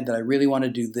my head that I really want to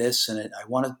do this, and I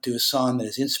want to do a song that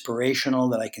is inspirational,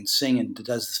 that I can sing and that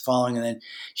does this following. And then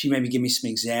she'd maybe give me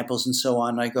some examples and so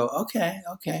on. And I go, okay,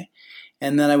 okay.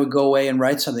 And then I would go away and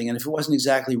write something. And if it wasn't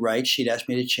exactly right, she'd ask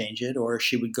me to change it, or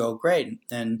she would go, great.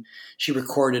 And she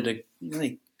recorded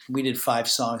we did 5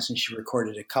 songs and she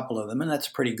recorded a couple of them, and that's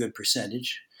a pretty good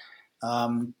percentage.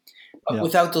 But Yeah.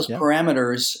 without those Yeah.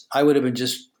 parameters, I would have been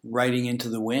just writing into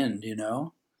the wind,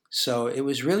 So it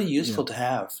was really Yeah. useful to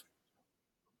have.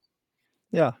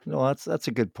 Yeah, no, that's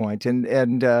a good point, and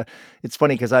it's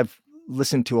funny because I've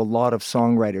listened to a lot of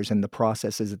songwriters and the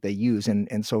processes that they use,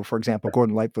 and so for example,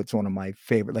 Gordon Lightfoot's one of my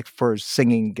favorite, like for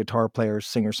singing guitar player,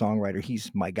 singer songwriter,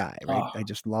 he's my guy, right? Oh, I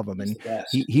just love him, he's and the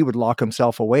best. he would lock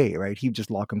himself away, right? He'd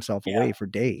just lock himself Yeah. away for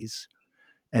days,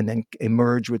 and then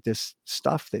emerge with this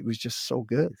stuff that was just so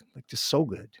good, like just so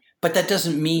good, But that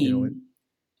doesn't you know. mean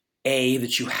A,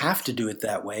 that you have to do it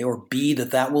that way, or B,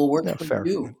 that will work Yeah, for fair.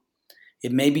 you.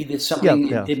 It may be that Yeah, something,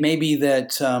 yeah, it may be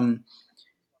that,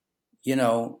 you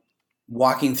know,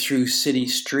 walking through city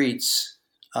streets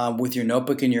with your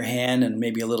notebook in your hand and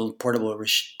maybe a little portable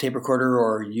tape recorder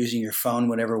or using your phone,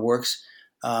 whatever works,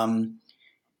 um,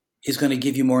 is going to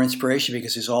give you more inspiration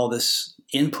because there's all this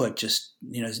input just,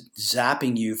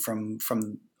 zapping you from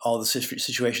all the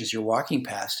situations you're walking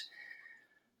past.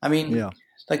 I mean, yeah,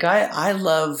 like I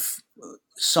love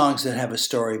songs that have a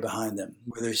story behind them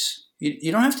where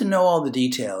you don't have to know all the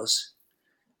details.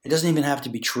 It doesn't even have to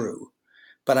be true,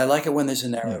 but I like it when there's a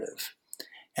yeah, narrative.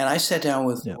 And I sat down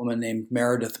with a yeah, woman named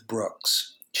Meredith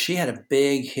Brooks. She had a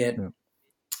big hit. yeah,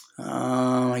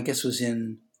 I guess it was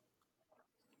in,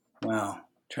 wow, I'm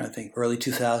trying to think, early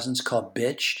 2000s, called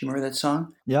 "Bitch." Do you remember that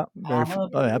song? yeah, I'm a oh,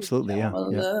 bitch, absolutely, I'm yeah,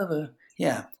 a yeah, lover.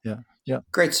 Yeah, yeah, yeah,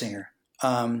 great singer.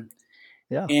 Um,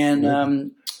 yeah, and really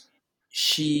good.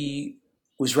 she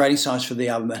was writing songs for the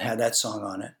album that had that song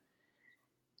on it.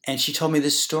 And she told me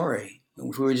this story. We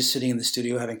were just sitting in the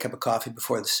studio having a cup of coffee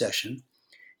before the session.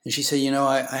 And she said,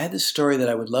 I had this story that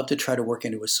I would love to try to work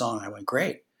into a song. I went,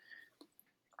 great.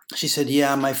 She said,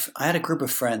 yeah, I had a group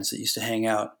of friends that used to hang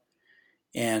out.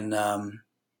 And,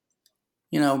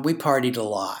 we partied a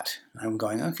lot. I'm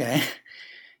going, okay.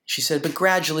 She said, but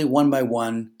gradually, one by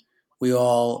one, we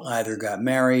all either got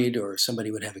married or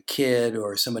somebody would have a kid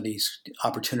or somebody's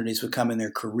opportunities would come in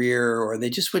their career or they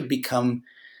just would become,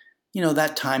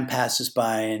 that time passes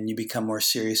by and you become more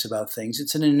serious about things.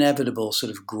 It's an inevitable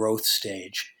sort of growth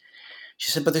stage.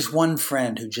 She said, but there's one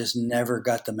friend who just never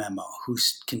got the memo, who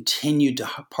continued to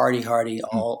party hardy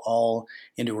Hmm. all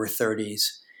into her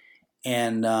 30s.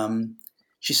 And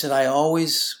she said, I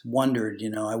always wondered,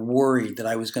 I worried that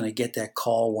I was going to get that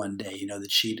call one day,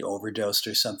 that she'd overdosed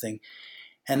or something.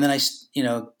 And then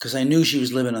because I knew she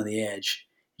was living on the edge.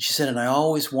 She said, and I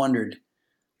always wondered,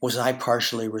 was I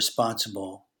partially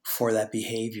responsible for that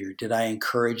behavior? Did I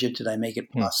encourage it? Did I make it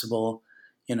Hmm. possible?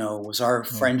 Was our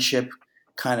Yeah. friendship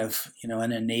kind of,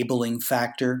 an enabling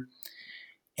factor?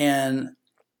 And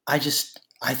I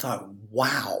thought,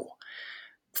 wow.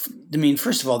 I mean,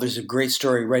 first of all, there's a great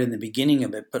story right in the beginning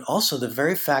of it, but also the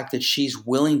very fact that she's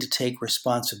willing to take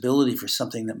responsibility for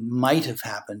something that might have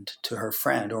happened to her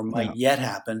friend or Yeah. might yet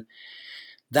happen.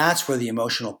 That's where the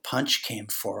emotional punch came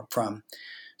from.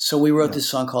 So we wrote Yeah. this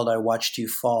song called "I Watched You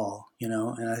Fall,"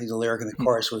 and I think the lyric in the Hmm.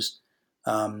 chorus was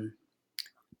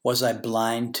I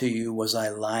blind to you? Was I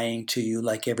lying to you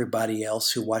like everybody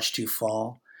else who watched you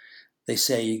fall? They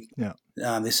say Yeah.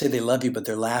 they love you, but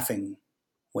they're laughing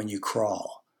when you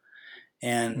crawl. Hmm.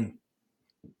 And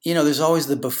there's always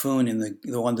the buffoon in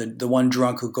the one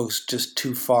drunk who goes just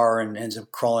too far and ends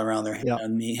up crawling around their Yeah.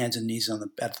 hands and knees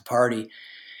at the party.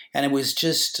 And it was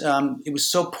just it was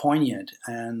so poignant,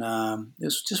 and it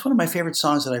was just one of my favorite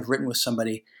songs that I've written with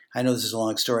somebody. I know this is a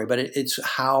long story, but it's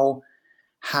how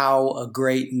a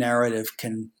great narrative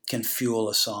can fuel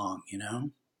a song.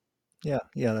 Yeah.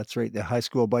 Yeah. That's right. The high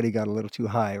school buddy got a little too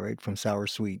high, right? From Sour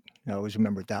Sweet. I always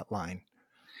remembered that line.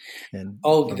 And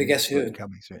Oh, the from Guess Burton Who?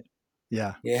 Cummings, right?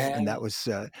 Yeah, Yeah, and that was,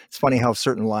 it's funny how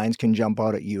certain lines can jump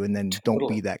out at you and then don't be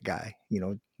totally. that guy,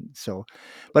 so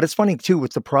but it's funny too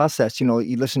with the process, you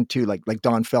listen to like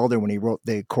Don Felder when he wrote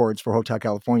the chords for Hotel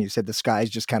California, he said the skies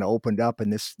just kinda opened up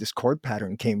and this chord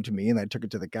pattern came to me and I took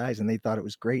it to the guys and they thought it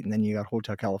was great, and then you got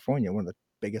Hotel California, one of the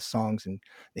biggest songs in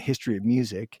the history of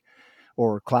music.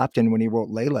 Or Clapton, when he wrote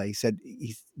Layla, he said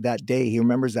that day, he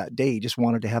remembers that day, he just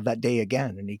wanted to have that day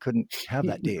again, and he couldn't have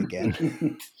that day again.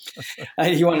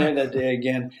 You want to have that day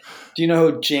again? Do you know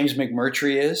who James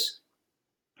McMurtry is?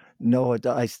 No,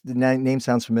 the name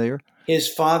sounds familiar.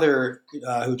 His father,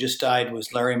 who just died,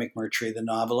 was Larry McMurtry, the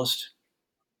novelist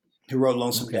who wrote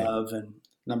Lonesome Okay. Dove and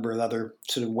a number of other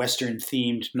sort of Western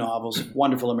themed novels.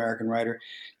 Wonderful American writer.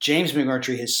 James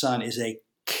McMurtry, his son, is a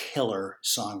killer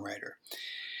songwriter.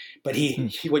 But Hmm.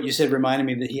 what you said reminded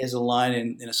me that he has a line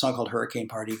in a song called Hurricane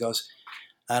Party. He goes,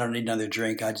 I don't need another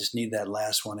drink. I just need that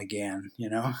last one again.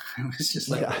 It was just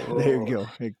like, Yeah, there you oh,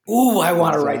 go. ooh, I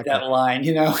want to write Exactly. that line.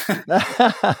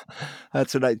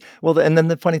 That's what I well, and then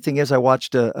the funny thing is I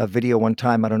watched a video one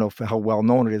time, I don't know how well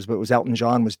known it is, but it was Elton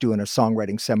John was doing a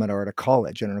songwriting seminar at a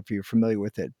college. I don't know if you're familiar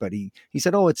with it, but he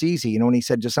said, "Oh, it's easy," and he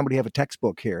said, "Does somebody have a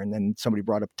textbook here?" And then somebody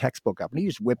brought a textbook up, and he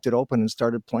just whipped it open and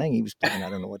started playing. He was playing, I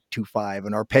don't know what, 2/5,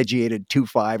 an arpeggiated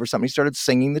 2/5 or something. He started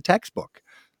singing the textbook.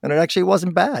 And it actually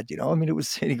wasn't bad. I mean, it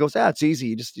was, and he goes, it's easy.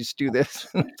 You just do this.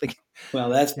 It's like,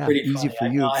 Well, that's yeah, pretty easy funny. for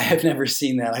you. I have never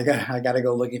seen that. I got to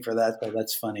go looking for that. Though.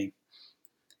 That's funny.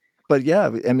 But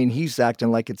yeah, I mean, he's acting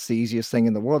like it's the easiest thing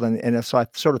in the world. And so I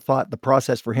sort of thought the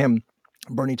process for him,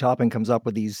 Bernie Taupin comes up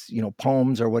with these,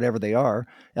 poems or whatever they are.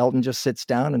 Elton just sits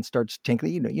down and starts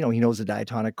tinkling. He knows the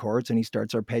diatonic chords and he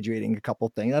starts arpeggiating a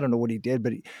couple things. I don't know what he did,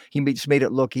 but he just made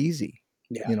it look easy.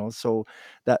 Yeah, So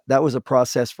that was a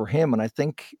process for him. And I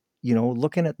think,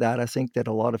 looking at that, I think that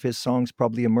a lot of his songs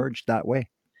probably emerged that way.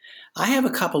 I have a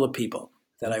couple of people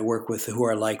that I work with who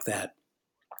are like that.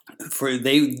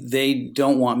 They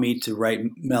don't want me to write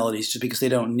melodies just because they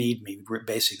don't need me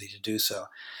basically to do so.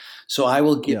 So I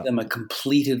will give Yeah, them a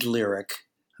completed lyric.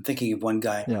 I'm thinking of one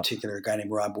guy in yeah, particular, a guy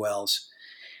named Rob Wells,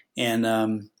 and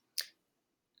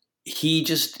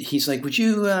he's like, "Would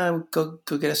you go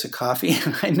get us a coffee?"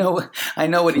 I know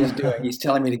what he's doing. yeah, He's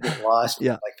telling me to get lost for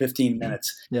yeah, like 15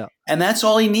 minutes, yeah, and that's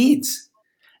all he needs.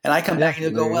 And I come back yeah.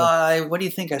 and he'll There go, you "Well, go. what do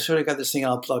you think? I sort of got this thing.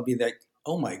 I'll be like,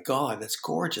 oh my god, that's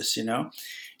gorgeous,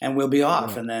 and we'll be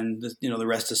off, Yeah, and then the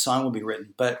rest of the song will be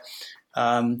written." But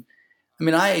I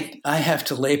mean, I have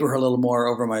to labor a little more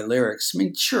over my lyrics. I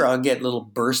mean, sure, I'll get little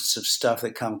bursts of stuff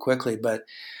that come quickly, but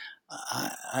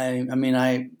I mean,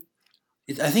 I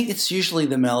think it's usually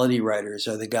the melody writers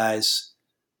are the guys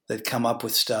that come up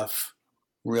with stuff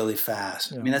really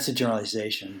fast. I yeah, mean, that's a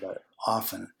generalization, but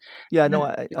often. yeah. And No,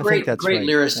 then I think the that's great right.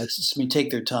 That's lyricists, I mean, take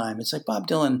their time. It's like Bob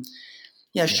Dylan.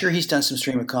 Yeah, yeah, sure, he's done some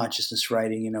stream of consciousness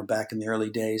writing, back in the early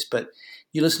days. But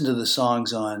you listen to the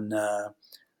songs on,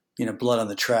 Blood on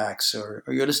the Tracks, or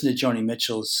you listen to Joni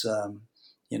Mitchell's,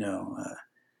 you know, uh,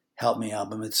 Help Me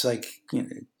album. It's like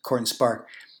Court and Spark.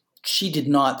 She did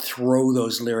not throw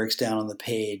those lyrics down on the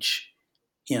page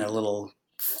in a little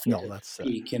No, fit at that's the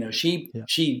peak. yeah.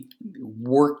 She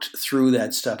worked through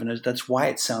that stuff, and that's why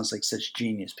it sounds like such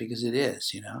genius, because it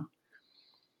is.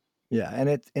 Yeah,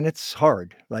 and it's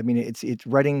hard. I mean, it's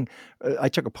writing. I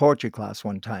took a poetry class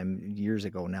one time years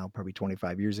ago now, probably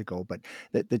 25 years ago. But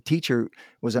the teacher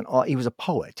was he was a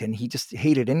poet, and he just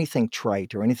hated anything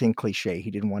trite or anything cliche.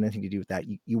 He didn't want anything to do with that.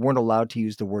 You weren't allowed to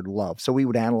use the word love. So we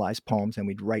would analyze poems and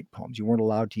we'd write poems. You weren't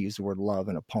allowed to use the word love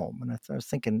in a poem. And I was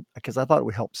thinking, because I thought it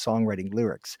would help songwriting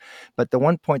lyrics. But the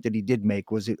one point that he did make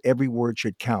was that every word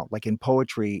should count. Like in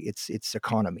poetry, it's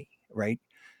economy, right?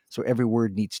 So every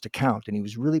word needs to count. And he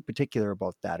was really particular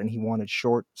about that. And he wanted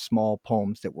short, small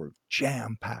poems that were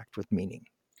jam packed with meaning.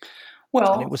 And it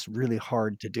Well, was really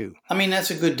hard to do. I mean,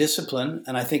 that's a good discipline,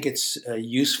 and I think it's a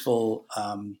useful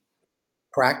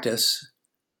practice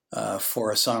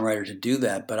for a songwriter to do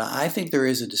that. But I think there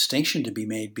is a distinction to be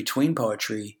made between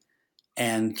poetry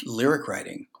and lyric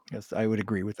writing. Yes, I would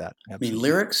agree with that. I mean, Absolutely.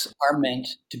 lyrics are meant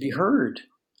to be heard.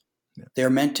 Yeah. They're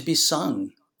meant to be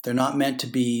sung. They're not meant to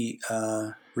be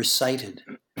recited,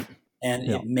 and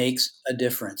Yeah. it makes a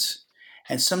difference.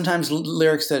 And sometimes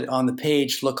lyrics that on the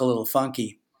page look a little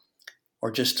funky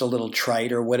or just a little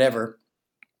trite or whatever,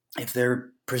 if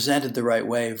they're presented the right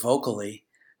way vocally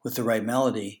with the right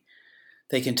melody,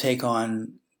 they can take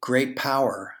on great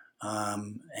power.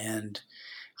 And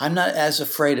I'm not as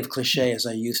afraid of cliche as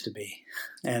I used to be.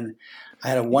 And I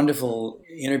had a wonderful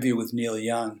interview with Neil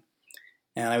Young,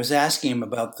 and I was asking him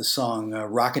about the song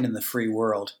 "Rockin' in the Free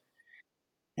World."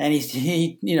 And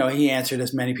he answered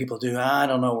as many people do. I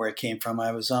don't know where it came from.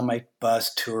 I was on my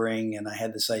bus touring, and I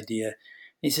had this idea. And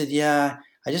he said, "Yeah,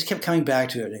 I just kept coming back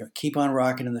to it. I go, keep on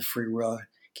rocking in the free world,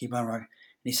 keep on rocking."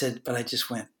 And he said, "But I just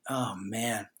went, oh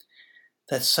man,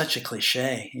 that's such a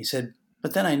cliche." He said,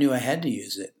 "But then I knew I had to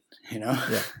use it, you know."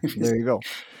 Yeah. There you go.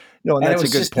 No, and And it that's a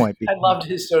was good just, point. I loved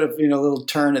his sort of little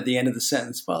turn at the end of the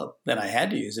sentence. Well, then I had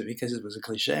to use it because it was a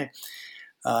cliche.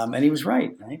 And he was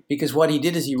right, right? Because what he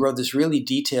did is he wrote this really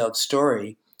detailed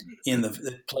story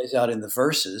that plays out in the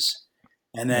verses,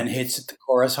 and Yeah. then hits the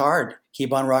chorus hard.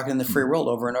 Keep on rocking in the free world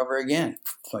over and over again,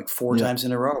 like four Yeah. times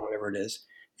in a row, whatever it is.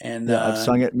 And Yeah. I've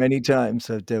sung it many times.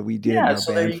 That we did it in yeah, our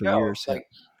so there band you for go. years. It's Yeah. like,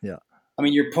 Yeah. I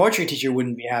mean, your poetry teacher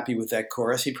wouldn't be happy with that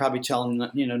chorus. He'd probably tell him,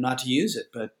 not to use it.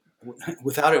 But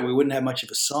without it, we wouldn't have much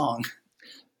of a song.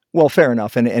 Well, fair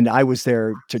enough, and I was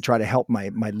there to try to help my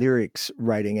lyrics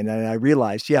writing, and then I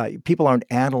realized, yeah, people aren't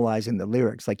analyzing the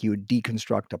lyrics like you would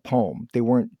deconstruct a poem. They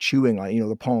weren't chewing on,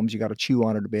 the poems, you gotta chew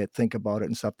on it a bit, think about it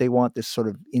and stuff. They want this sort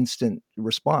of instant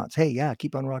response. "Hey, yeah,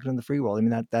 keep on rocking in the free world." I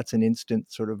mean, that's an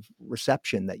instant sort of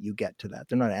reception that you get to that.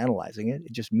 They're not analyzing it.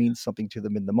 It just means something to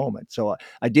them in the moment. So,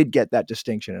 I did get that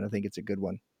distinction, and I think it's a good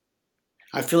one.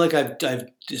 I feel like I've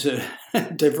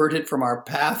diverted from our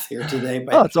path here today, Oh,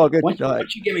 but it's all good. once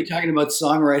you get me talking about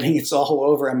songwriting, it's all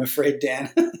over. I'm afraid, Dan.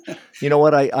 You know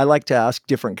what? I like to ask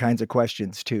different kinds of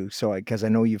questions too. So, because I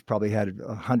know you've probably had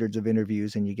hundreds of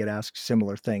interviews and you get asked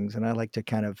similar things, and I like to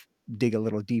kind of dig a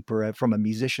little deeper from a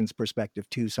musician's perspective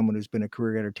too. Someone who's been a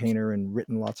career entertainer and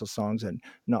written lots of songs, and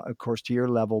not, of course, to your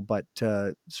level, but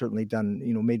certainly done,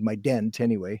 made my dent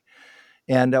anyway.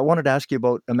 And I wanted to ask you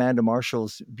about Amanda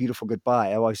Marshall's "Beautiful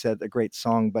Goodbye." I always said a great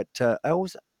song, but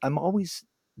I'm always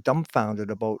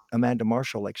dumbfounded about Amanda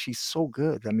Marshall. Like, she's so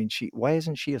good. I mean, why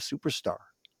isn't she a superstar?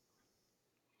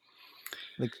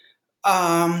 Like, Well,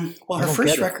 I don't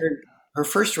get it. her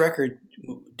first record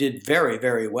did very,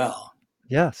 very well.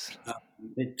 Yes.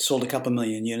 It sold a couple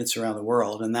million units around the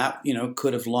world, and that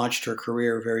could have launched her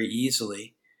career very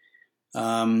easily.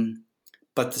 Um,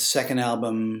 but the second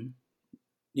album,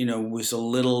 was a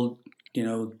little,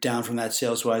 down from that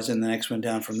sales wise, and the next one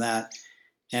down from that.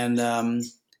 And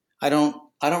I don't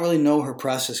really know her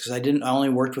process because I only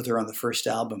worked with her on the first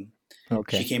album. She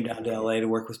Okay. came down to LA to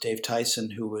work with Dave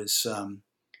Tyson, who was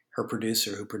her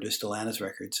producer, who produced Alannah's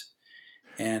records,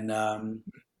 and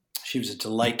she was a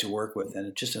delight to work with,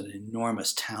 and just an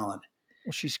enormous talent.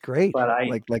 Well, she's great. But I,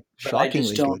 Like but I just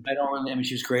shockingly don't. good. I don't really. I mean,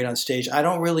 she was great on stage. I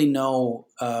don't really know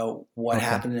what Okay.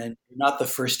 happened, and you're not the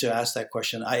first to ask that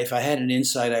question. If I had an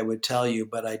insight, I would tell you,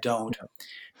 but I don't. Yeah.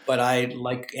 But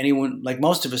like anyone, like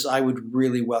most of us, I would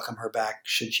really welcome her back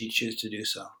should she choose to do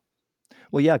so.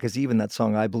 Well, yeah, because even that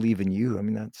song "I Believe in You," I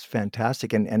mean, that's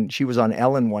fantastic. And she was on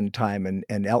Ellen one time,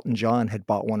 and Elton John had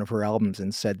bought one of her albums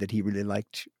and said that he really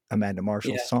liked Amanda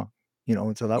Marshall's Yeah, song.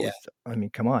 And so that yeah. was, I mean,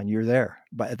 come on, you're there.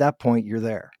 But at that point, you're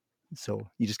there. So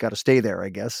you just got to stay there, I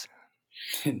guess.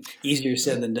 Easier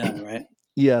said than done, right?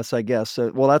 Yes, I guess.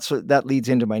 Well, that leads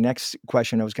into my next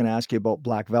question. I was going to ask you about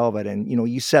Black Velvet, and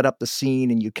you set up the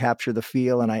scene and you capture the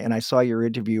feel. And I saw your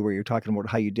interview where you're talking about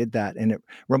how you did that, and it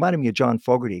reminded me of John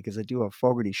Fogerty because I do a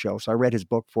Fogerty show. So I read his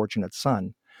book Fortunate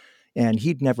Son, and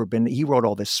he'd never been. He wrote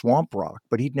all this swamp rock,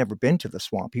 but he'd never been to the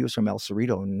swamp. He was from El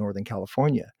Cerrito in Northern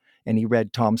California, and he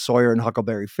read Tom Sawyer and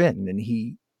Huckleberry Finn, and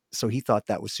he thought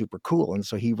that was super cool, and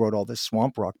so he wrote all this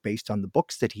swamp rock based on the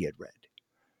books that he had read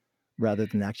rather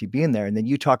than actually being there. And then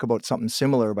you talk about something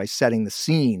similar by setting the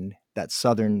scene, that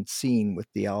southern scene with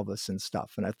the Elvis and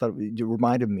stuff. And I thought it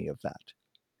reminded me of that.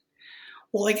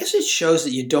 Well, I guess it shows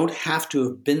that you don't have to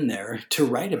have been there to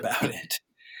write about it.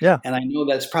 Yeah. And I know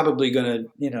that's probably going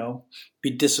to,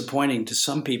 be disappointing to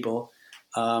some people.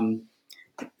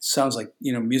 Sounds like,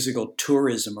 musical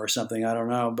tourism or something. I don't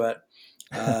know. But,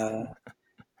 I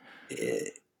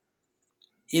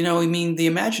mean, the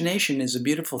imagination is a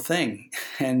beautiful thing.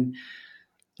 And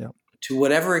to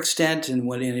whatever extent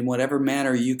and in whatever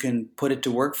manner you can put it to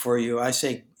work for you, I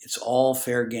say it's all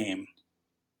fair game.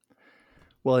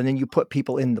 Well, and then you put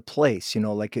people in the place,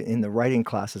 like in the writing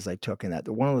classes I took, and that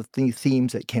one of the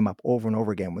themes that came up over and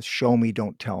over again was show me,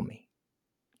 don't tell me.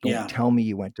 Don't tell me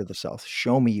you went to the South.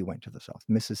 Show me you went to the South.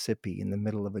 Mississippi in the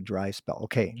middle of a dry spell.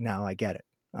 Okay, now I get it.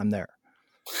 I'm there.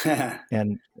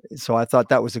 And so I thought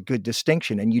that was a good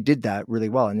distinction, and you did that really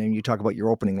well. And then you talk about your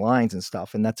opening lines and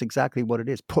stuff, and that's exactly what it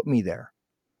is. Put me there.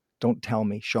 Don't tell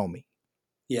me, show me.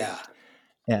 Yeah.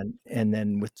 And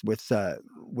then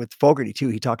with Fogerty too,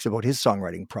 he talks about his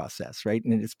songwriting process, right?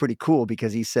 And it's pretty cool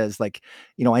because he says, like,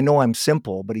 I know I'm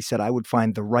simple, but he said I would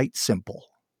find the right simple.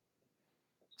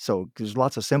 So there's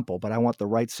lots of simple, but I want the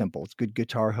right simple. It's good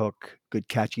guitar hook, good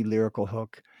catchy lyrical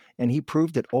hook. And he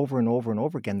proved it over and over and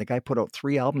over again. The guy put out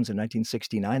 3 albums in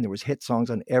 1969. There was hit songs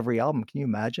on every album. Can you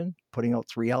imagine putting out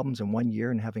 3 albums in 1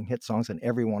 year and having hit songs on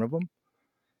every one of them?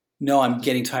 No, I'm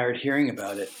getting tired hearing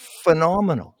about it.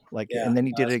 Phenomenal. Yeah, and then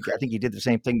he did it. I think he did the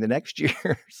same thing the next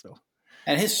year. So,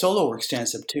 and his solo work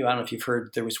stands up too. I don't know if you've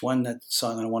heard. There was that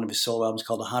song on one of his solo albums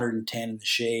called "110 in the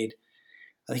Shade."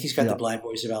 I think he's got the Blind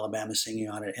Boys of Alabama singing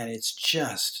on it, and it's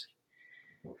just.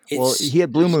 Well, he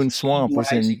had Blue Moon Swamp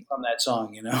was in from that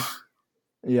song,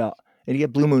 Yeah, and he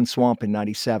had Blue Moon Swamp in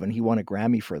 '97. He won a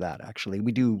Grammy for that. Actually,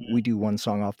 we do one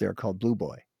song off there called Blue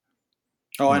Boy.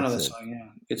 Oh, I know that song. Yeah,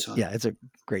 good song. Yeah, it's a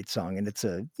great song, and it's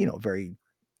a very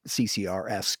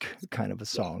CCR-esque kind of a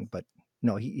song. But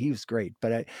no, he was great.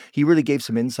 But he really gave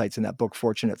some insights in that book,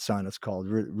 Fortunate Son. It's called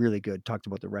really good. Talked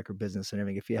about the record business and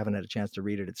everything. If you haven't had a chance to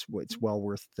read it, it's well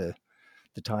worth the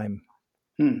time.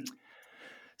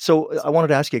 So I wanted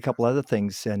to ask you a couple other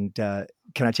things, and can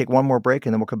I take one more break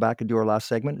and then we'll come back and do our last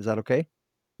segment? Is that okay?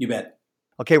 You bet.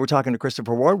 Okay, we're talking to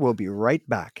Christopher Ward. We'll be right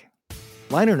back.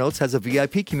 Liner Notes has a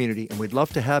VIP community, and we'd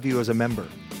love to have you as a member.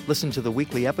 Listen to the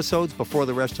weekly episodes before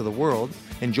the rest of the world,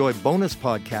 enjoy bonus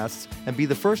podcasts, and be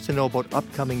the first to know about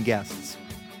upcoming guests.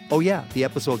 Oh yeah, the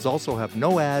episodes also have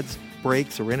no ads,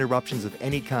 breaks, or interruptions of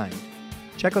any kind.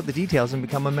 Check out the details and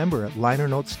become a member at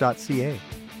linernotes.ca.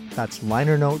 That's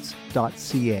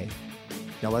linernotes.ca.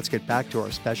 Now let's get back to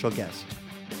our special guest.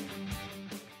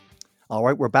 All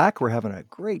right, we're back. We're having a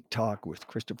great talk with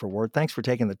Christopher Ward. Thanks for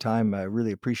taking the time. I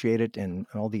really appreciate it, and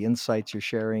all the insights you're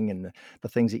sharing and the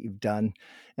things that you've done.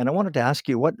 And I wanted to ask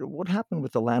you what happened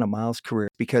with Alannah Myles' career,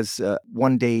 because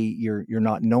one day you're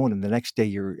not known, and the next day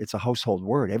it's a household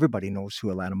word. Everybody knows who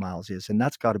Alannah Myles is, and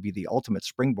that's got to be the ultimate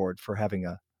springboard for having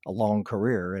a long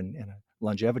career and a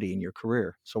longevity in your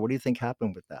career. So what do you think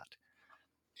happened with that?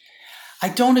 I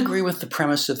don't agree with the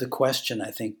premise of the question,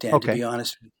 I think, Dan, to be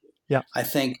honest with you. Yeah. I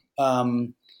think, a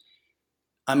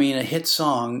hit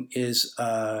song is,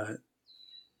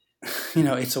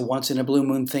 it's a once in a blue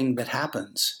moon thing that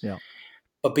happens. Yeah.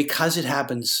 But because it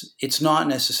happens, it's not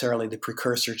necessarily the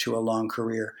precursor to a long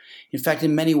career. In fact,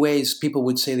 in many ways, people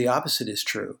would say the opposite is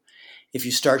true. If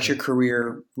you start your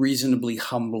career reasonably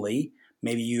humbly,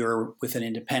 maybe you're with an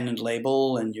independent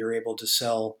label and you're able to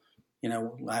sell,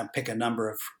 pick a number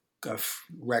of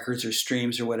records or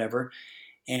streams or whatever.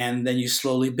 And then you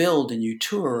slowly build and you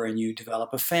tour and you develop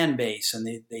a fan base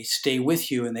and they stay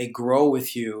with you and they grow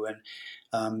with you.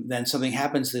 And then something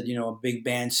happens that, a big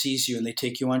band sees you and they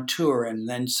take you on tour. And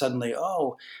then suddenly,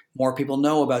 more people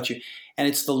know about you. And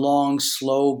it's the long,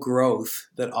 slow growth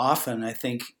that often, I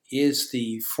think, is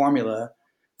the formula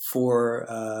for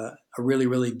a really,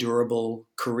 really durable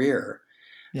career.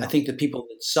 Yeah. I think the people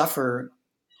that suffer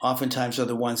oftentimes are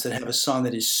the ones that have a song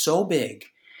that is so big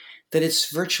that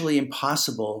it's virtually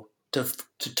impossible to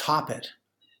top it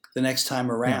the next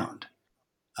time around.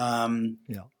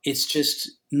 It's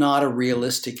just not a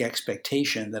realistic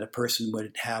expectation that a person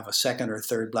would have a second or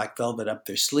third Black Velvet up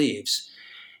their sleeves.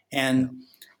 Yeah. And,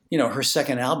 her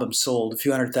second album sold a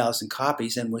few 100,000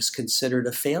 copies and was considered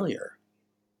a failure.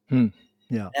 Hmm.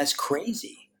 Yeah. That's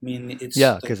crazy. I mean,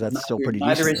 Yeah, it's like because that's still pretty neither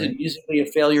decent, is it right? musically a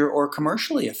failure or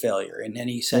commercially a failure in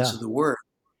any sense Yeah. of the word.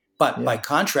 But by Yeah.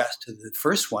 contrast to the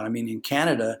first one, I mean, in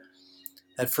Canada,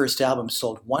 that first album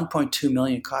sold 1.2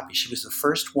 million copies. She was the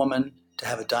first woman to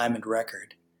have a diamond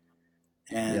record,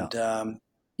 Yeah. and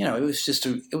it was just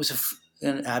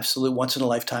an absolute once in a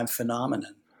lifetime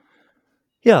phenomenon.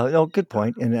 Yeah, no, good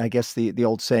point. And I guess the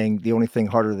old saying, the only thing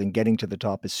harder than getting to the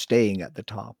top is staying at the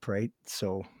top, right?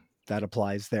 So that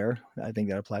applies there. I think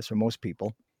that applies for most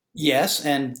people. Yes,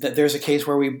 and there's a case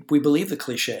where we believe the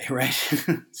cliche, right?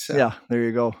 So Yeah, there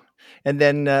you go. And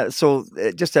then,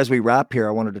 just as we wrap here,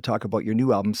 I wanted to talk about your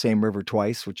new album, "Same River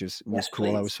Twice," which was yes,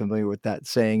 cool. I was please. familiar with that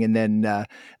saying. And then, I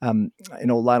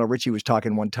know Lionel Richie was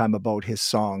talking one time about his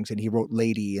songs, and he wrote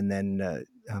 "Lady," and then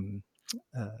um,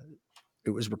 uh, it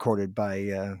was recorded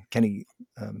by Kenny.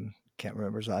 Can't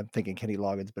remember. So I'm thinking Kenny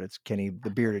Loggins, but it's Kenny,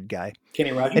 the bearded guy.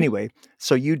 Kenny Rogers. Anyway,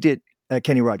 so you did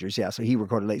Kenny Rogers, yeah. So he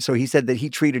recorded late. So he said that he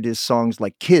treated his songs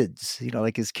like kids,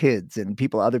 like his kids, and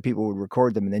other people would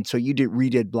record them, and then so you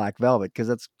redid Black Velvet because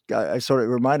that's I sort of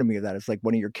reminded me of that. It's like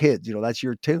one of your kids, that's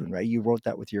your tune, right? You wrote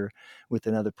that with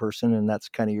another person, and that's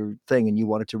kind of your thing, and you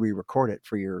wanted to re-record it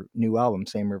for your new album,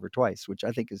 Same River Twice, which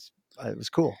I think is it was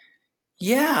cool.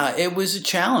 Yeah, it was a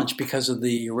challenge because of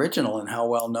the original and how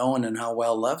well known and how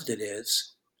well loved it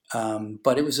is.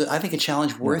 But it was, I think, a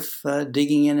challenge Yeah, worth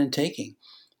digging in and taking.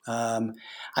 Um,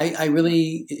 I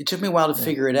really, it took me a while to yeah,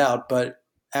 figure it out, but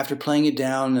after playing it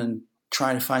down and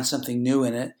trying to find something new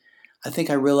in it, I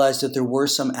think I realized that there were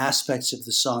some aspects of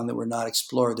the song that were not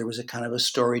explored. There was a kind of a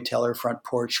storyteller front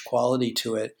porch quality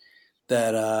to it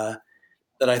that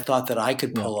that I thought that I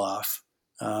could yeah. pull off.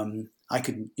 I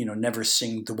could, never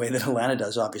sing the way that Alannah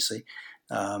does, obviously.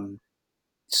 Um,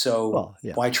 so Well,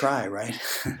 yeah. why try, right?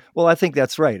 Well, I think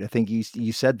that's right. I think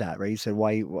you said that, right? You said,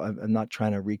 "Why I'm not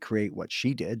trying to recreate what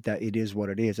she did. That it is what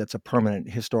it is. That's a permanent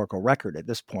historical record at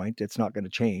this point. It's not going to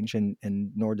change, and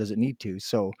nor does it need to."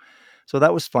 So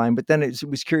that was fine. But then it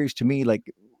was curious to me,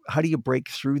 like, how do you break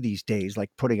through these days, like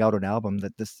putting out an album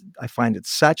that this I find it's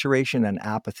saturation and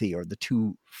apathy are the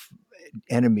two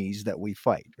enemies that we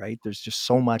fight, right? There's just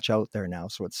so much out there now,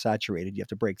 so it's saturated. You have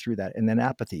to break through that, and then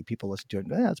apathy. People listen to it.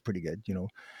 That's pretty good.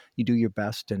 You do your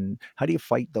best, and how do you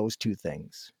fight those two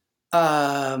things?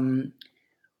 um,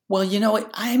 well,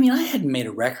 I mean, I hadn't made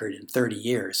a record in 30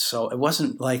 years, so it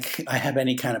wasn't like I have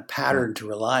any kind of Yeah, pattern to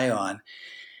rely on.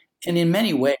 And in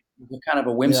many ways, it was kind of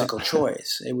a yeah, whimsical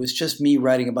choice. It was just me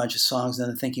writing a bunch of songs and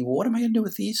then thinking, well, what am I going to do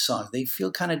with these songs? They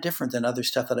feel kind of different than other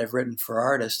stuff that I've written for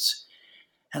artists.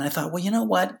 And I thought, well, you know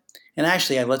what? And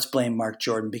actually, let's blame Mark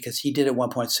Jordan because he did at one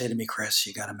point say to me, Chris,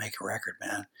 you got to make a record,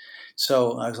 man.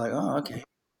 So I was like, oh, okay.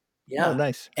 oh, Yeah.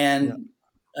 nice, yeah,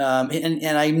 And,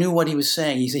 and I knew what he was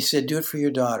saying. He said, do it for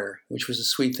your daughter, which was a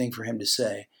sweet thing for him to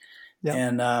say. yeah,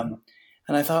 And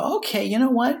I thought, okay, you know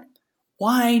what?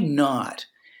 Why not?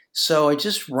 So I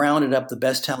just rounded up the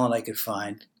best talent I could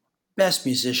find, best yeah,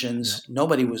 musicians.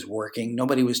 Nobody was working,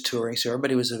 nobody was touring, so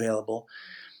everybody was available.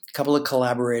 A couple of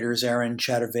collaborators, Aaron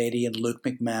Chattervedi and Luke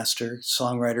McMaster,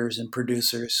 songwriters and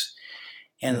producers.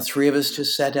 And the yeah, three of us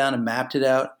just sat down and mapped it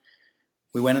out.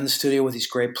 We went in the studio with these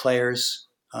great players.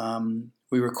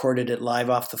 We recorded it live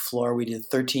off the floor. We did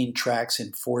 13 tracks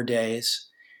in 4 days.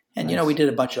 And, we nice, did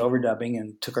a bunch of overdubbing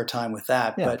and took our time with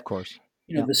that. yeah, of But, course,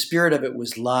 yeah, the spirit of it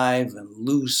was live and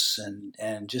loose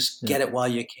and just yeah, get it while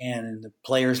you can. And the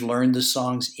players learned the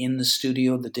songs in the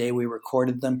studio the day we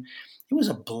recorded them. It was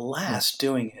a yeah, blast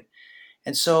doing it.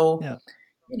 And so, yeah,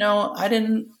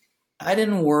 I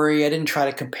didn't worry. I didn't try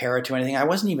to compare it to anything. I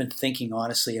wasn't even thinking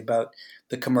honestly about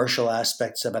the commercial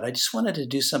aspects of it. I just wanted to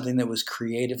do something that was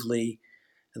creatively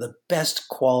the best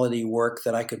quality work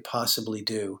that I could possibly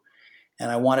do.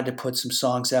 And I wanted to put some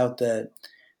songs out that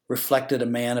reflected a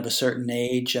man of a certain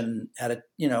age and had I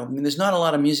mean, there's not a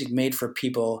lot of music made for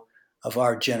people of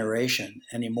our generation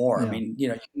anymore. I yeah, mean,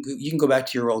 you can go back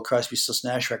to your old Crosby, Stills,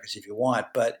 Nash records if you want,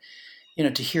 but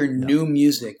to hear yeah, new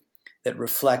music that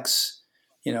reflects,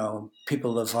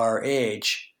 people of our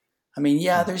age. I mean,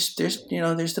 yeah, yeah,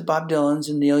 there's the Bob Dylans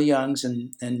and Neil Youngs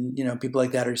and people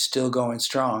like that are still going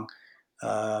strong.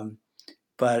 Um,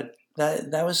 but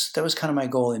that was kind of my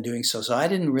goal in doing so. So I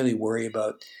didn't really worry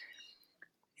about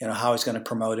how I was going to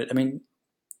promote it. I mean,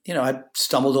 I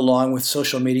stumbled along with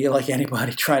social media like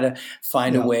anybody, trying to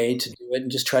find a yeah. way to do it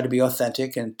and just try to be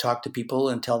authentic and talk to people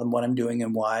and tell them what I'm doing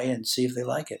and why and see if they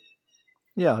like it.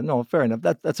 Yeah, no, fair enough.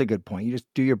 That's a good point. You just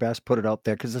do your best, put it out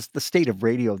there because it's the state of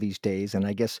radio these days. And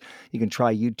I guess you can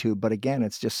try YouTube, but again,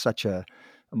 it's just such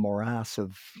a morass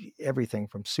of everything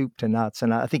from soup to nuts.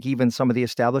 And I think even some of the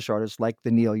established artists like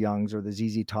the Neil Youngs or the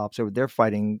ZZ Tops, or they're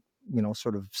fighting,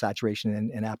 sort of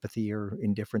saturation and apathy or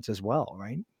indifference as well,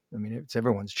 right? I mean, it's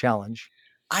everyone's challenge.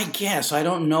 I guess I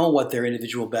don't know what their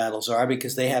individual battles are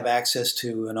because they have access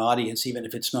to an audience, even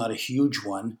if it's not a huge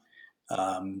one.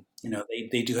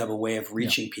 They do have a way of Yeah.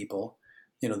 reaching people.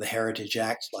 The heritage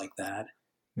acts like that.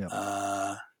 Yeah.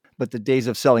 Uh, But the days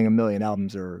of selling 1 million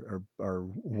albums are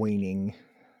waning.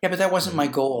 yeah, but that wasn't Right?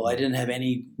 my goal. I Yeah. didn't have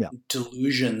any Yeah.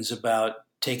 delusions about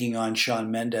taking on Shawn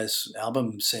Mendes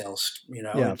album sales.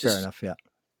 Yeah. It Fair just enough. Yeah.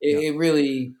 Yeah. it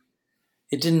really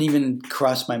it didn't even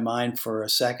cross my mind for a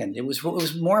second. It was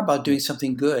more about Yeah. doing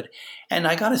something good, and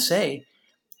I got to say,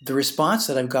 the response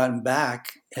that I've gotten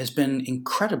back has been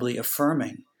incredibly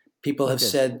affirming. People Oh, have good.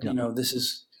 said, Yeah. this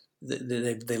is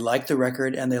they like the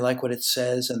record and they like what it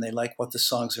says and they like what the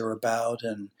songs are about,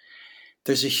 and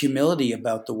there's a humility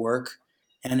about the work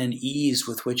and an ease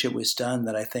with which it was done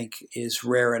that I think is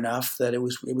rare enough that it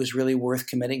was really worth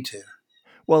committing to.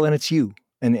 Well, and it's you.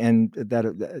 And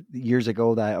that years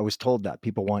ago that I was told that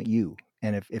people want you.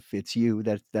 And if it's you,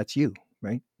 that's you,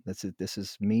 right? That's it. This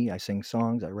is me. I sing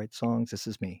songs. I write songs. This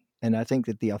is me. And I think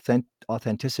that the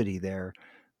authenticity there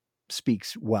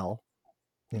speaks well,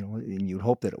 and you'd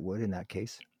hope that it would in that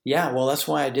case. Yeah, well, that's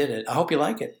why I did it. I hope you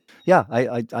like it. Yeah,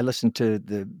 I listened to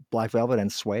the Black Velvet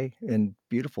and Sway, and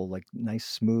beautiful, like nice,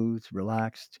 smooth,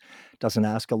 relaxed. Doesn't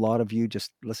ask a lot of you.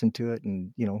 Just listen to it,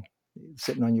 and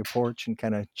sitting on your porch and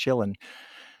kind of chilling.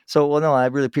 So, well, no, I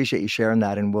really appreciate you sharing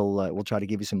that, and we'll try to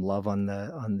give you some love on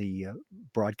the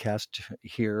broadcast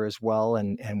here as well,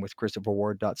 and with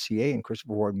ChristopherWard.ca and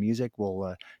Christopher Ward Music,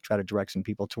 we'll try to direct some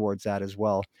people towards that as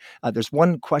well. There's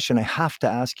one question I have to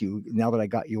ask you now that I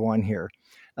got you on here.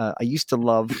 I used to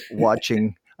love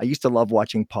watching. I used to love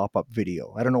watching pop-up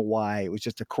video. I don't know why. It was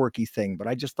just a quirky thing, but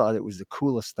I just thought it was the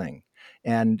coolest thing.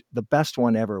 And the best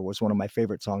one ever was one of my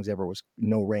favorite songs ever was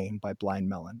No Rain by Blind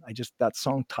Melon. That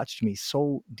song touched me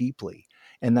so deeply.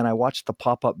 And then I watched the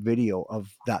pop-up video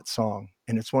of that song,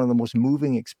 and it's one of the most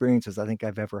moving experiences I think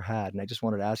I've ever had. And I just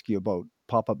wanted to ask you about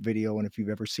pop-up video and if you've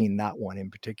ever seen that one in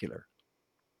particular.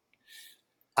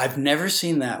 I've never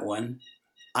seen that one.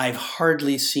 I've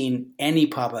hardly seen any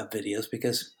pop-up videos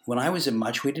because when I was at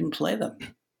Much, we didn't play them.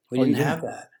 We Oh, you didn't didn't? have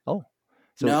that. Oh.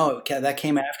 So No, that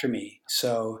came after me.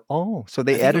 So so I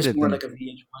they think it was edited more them. like a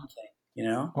VH1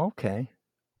 thing. Okay.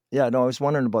 Yeah, no, I was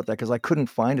wondering about that because I couldn't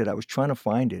find it. I was trying to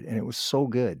find it, and it was so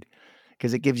good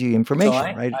because it gives you So information,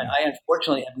 I, right? I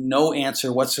unfortunately have no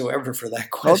answer whatsoever for that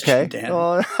question, Okay. Dan.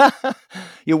 Oh,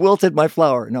 you wilted my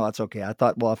flower. No, it's okay. I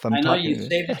thought, well, if I'm I know you talking,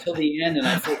 saved it till the end, and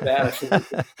I feel bad. I feel like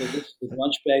this is the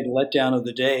lunch bag letdown of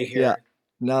the day yeah, here.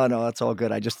 no, that's all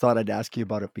good. I just thought I'd ask you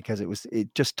about it because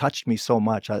it just touched me so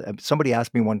much. Somebody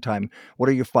asked me one time, "What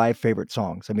are your 5 favorite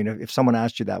songs?" I mean, if someone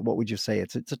asked you that, what would you say?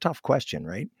 It's a tough question,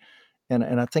 right?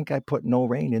 And I think I put No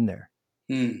Rain in there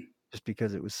Hmm. just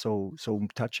because it was so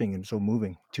touching and so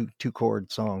moving. Two chord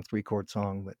song, 3 chord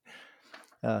song,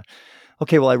 but.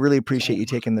 Okay, well, I really appreciate you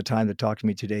taking the time to talk to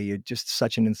me today. You're just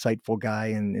such an insightful guy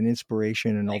and an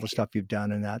inspiration and all Thank the you. stuff you've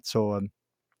done and that. So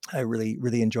I really,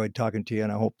 really enjoyed talking to you,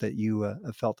 and I hope that you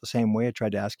have felt the same way. I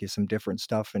tried to ask you some different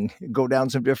stuff and go down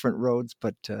some different roads,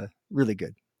 but really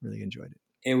good. Really enjoyed it.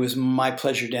 It was my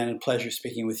pleasure, Dan, and pleasure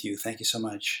speaking with you. Thank you so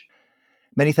much.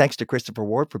 Many thanks to Christopher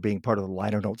Ward for being part of the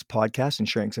Liner Notes podcast and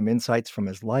sharing some insights from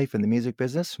his life in the music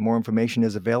business. More information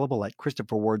is available at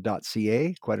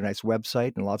ChristopherWard.ca. Quite a nice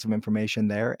website and lots of information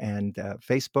there. And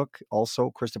Facebook,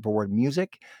 also Christopher Ward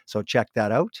Music. So check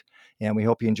that out. And we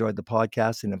hope you enjoyed the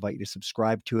podcast and invite you to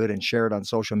subscribe to it and share it on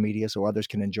social media so others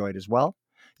can enjoy it as well.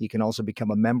 You can also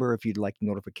become a member if you'd like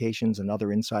notifications and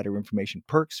other insider information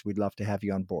perks. We'd love to have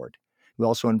you on board. We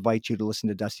also invite you to listen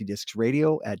to Dusty Discs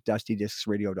Radio at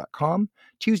dustydiscsradio.com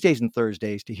Tuesdays and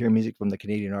Thursdays to hear music from the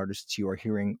Canadian artists you are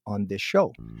hearing on this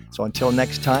show. So until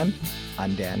next time,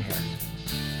 I'm Dan Hare.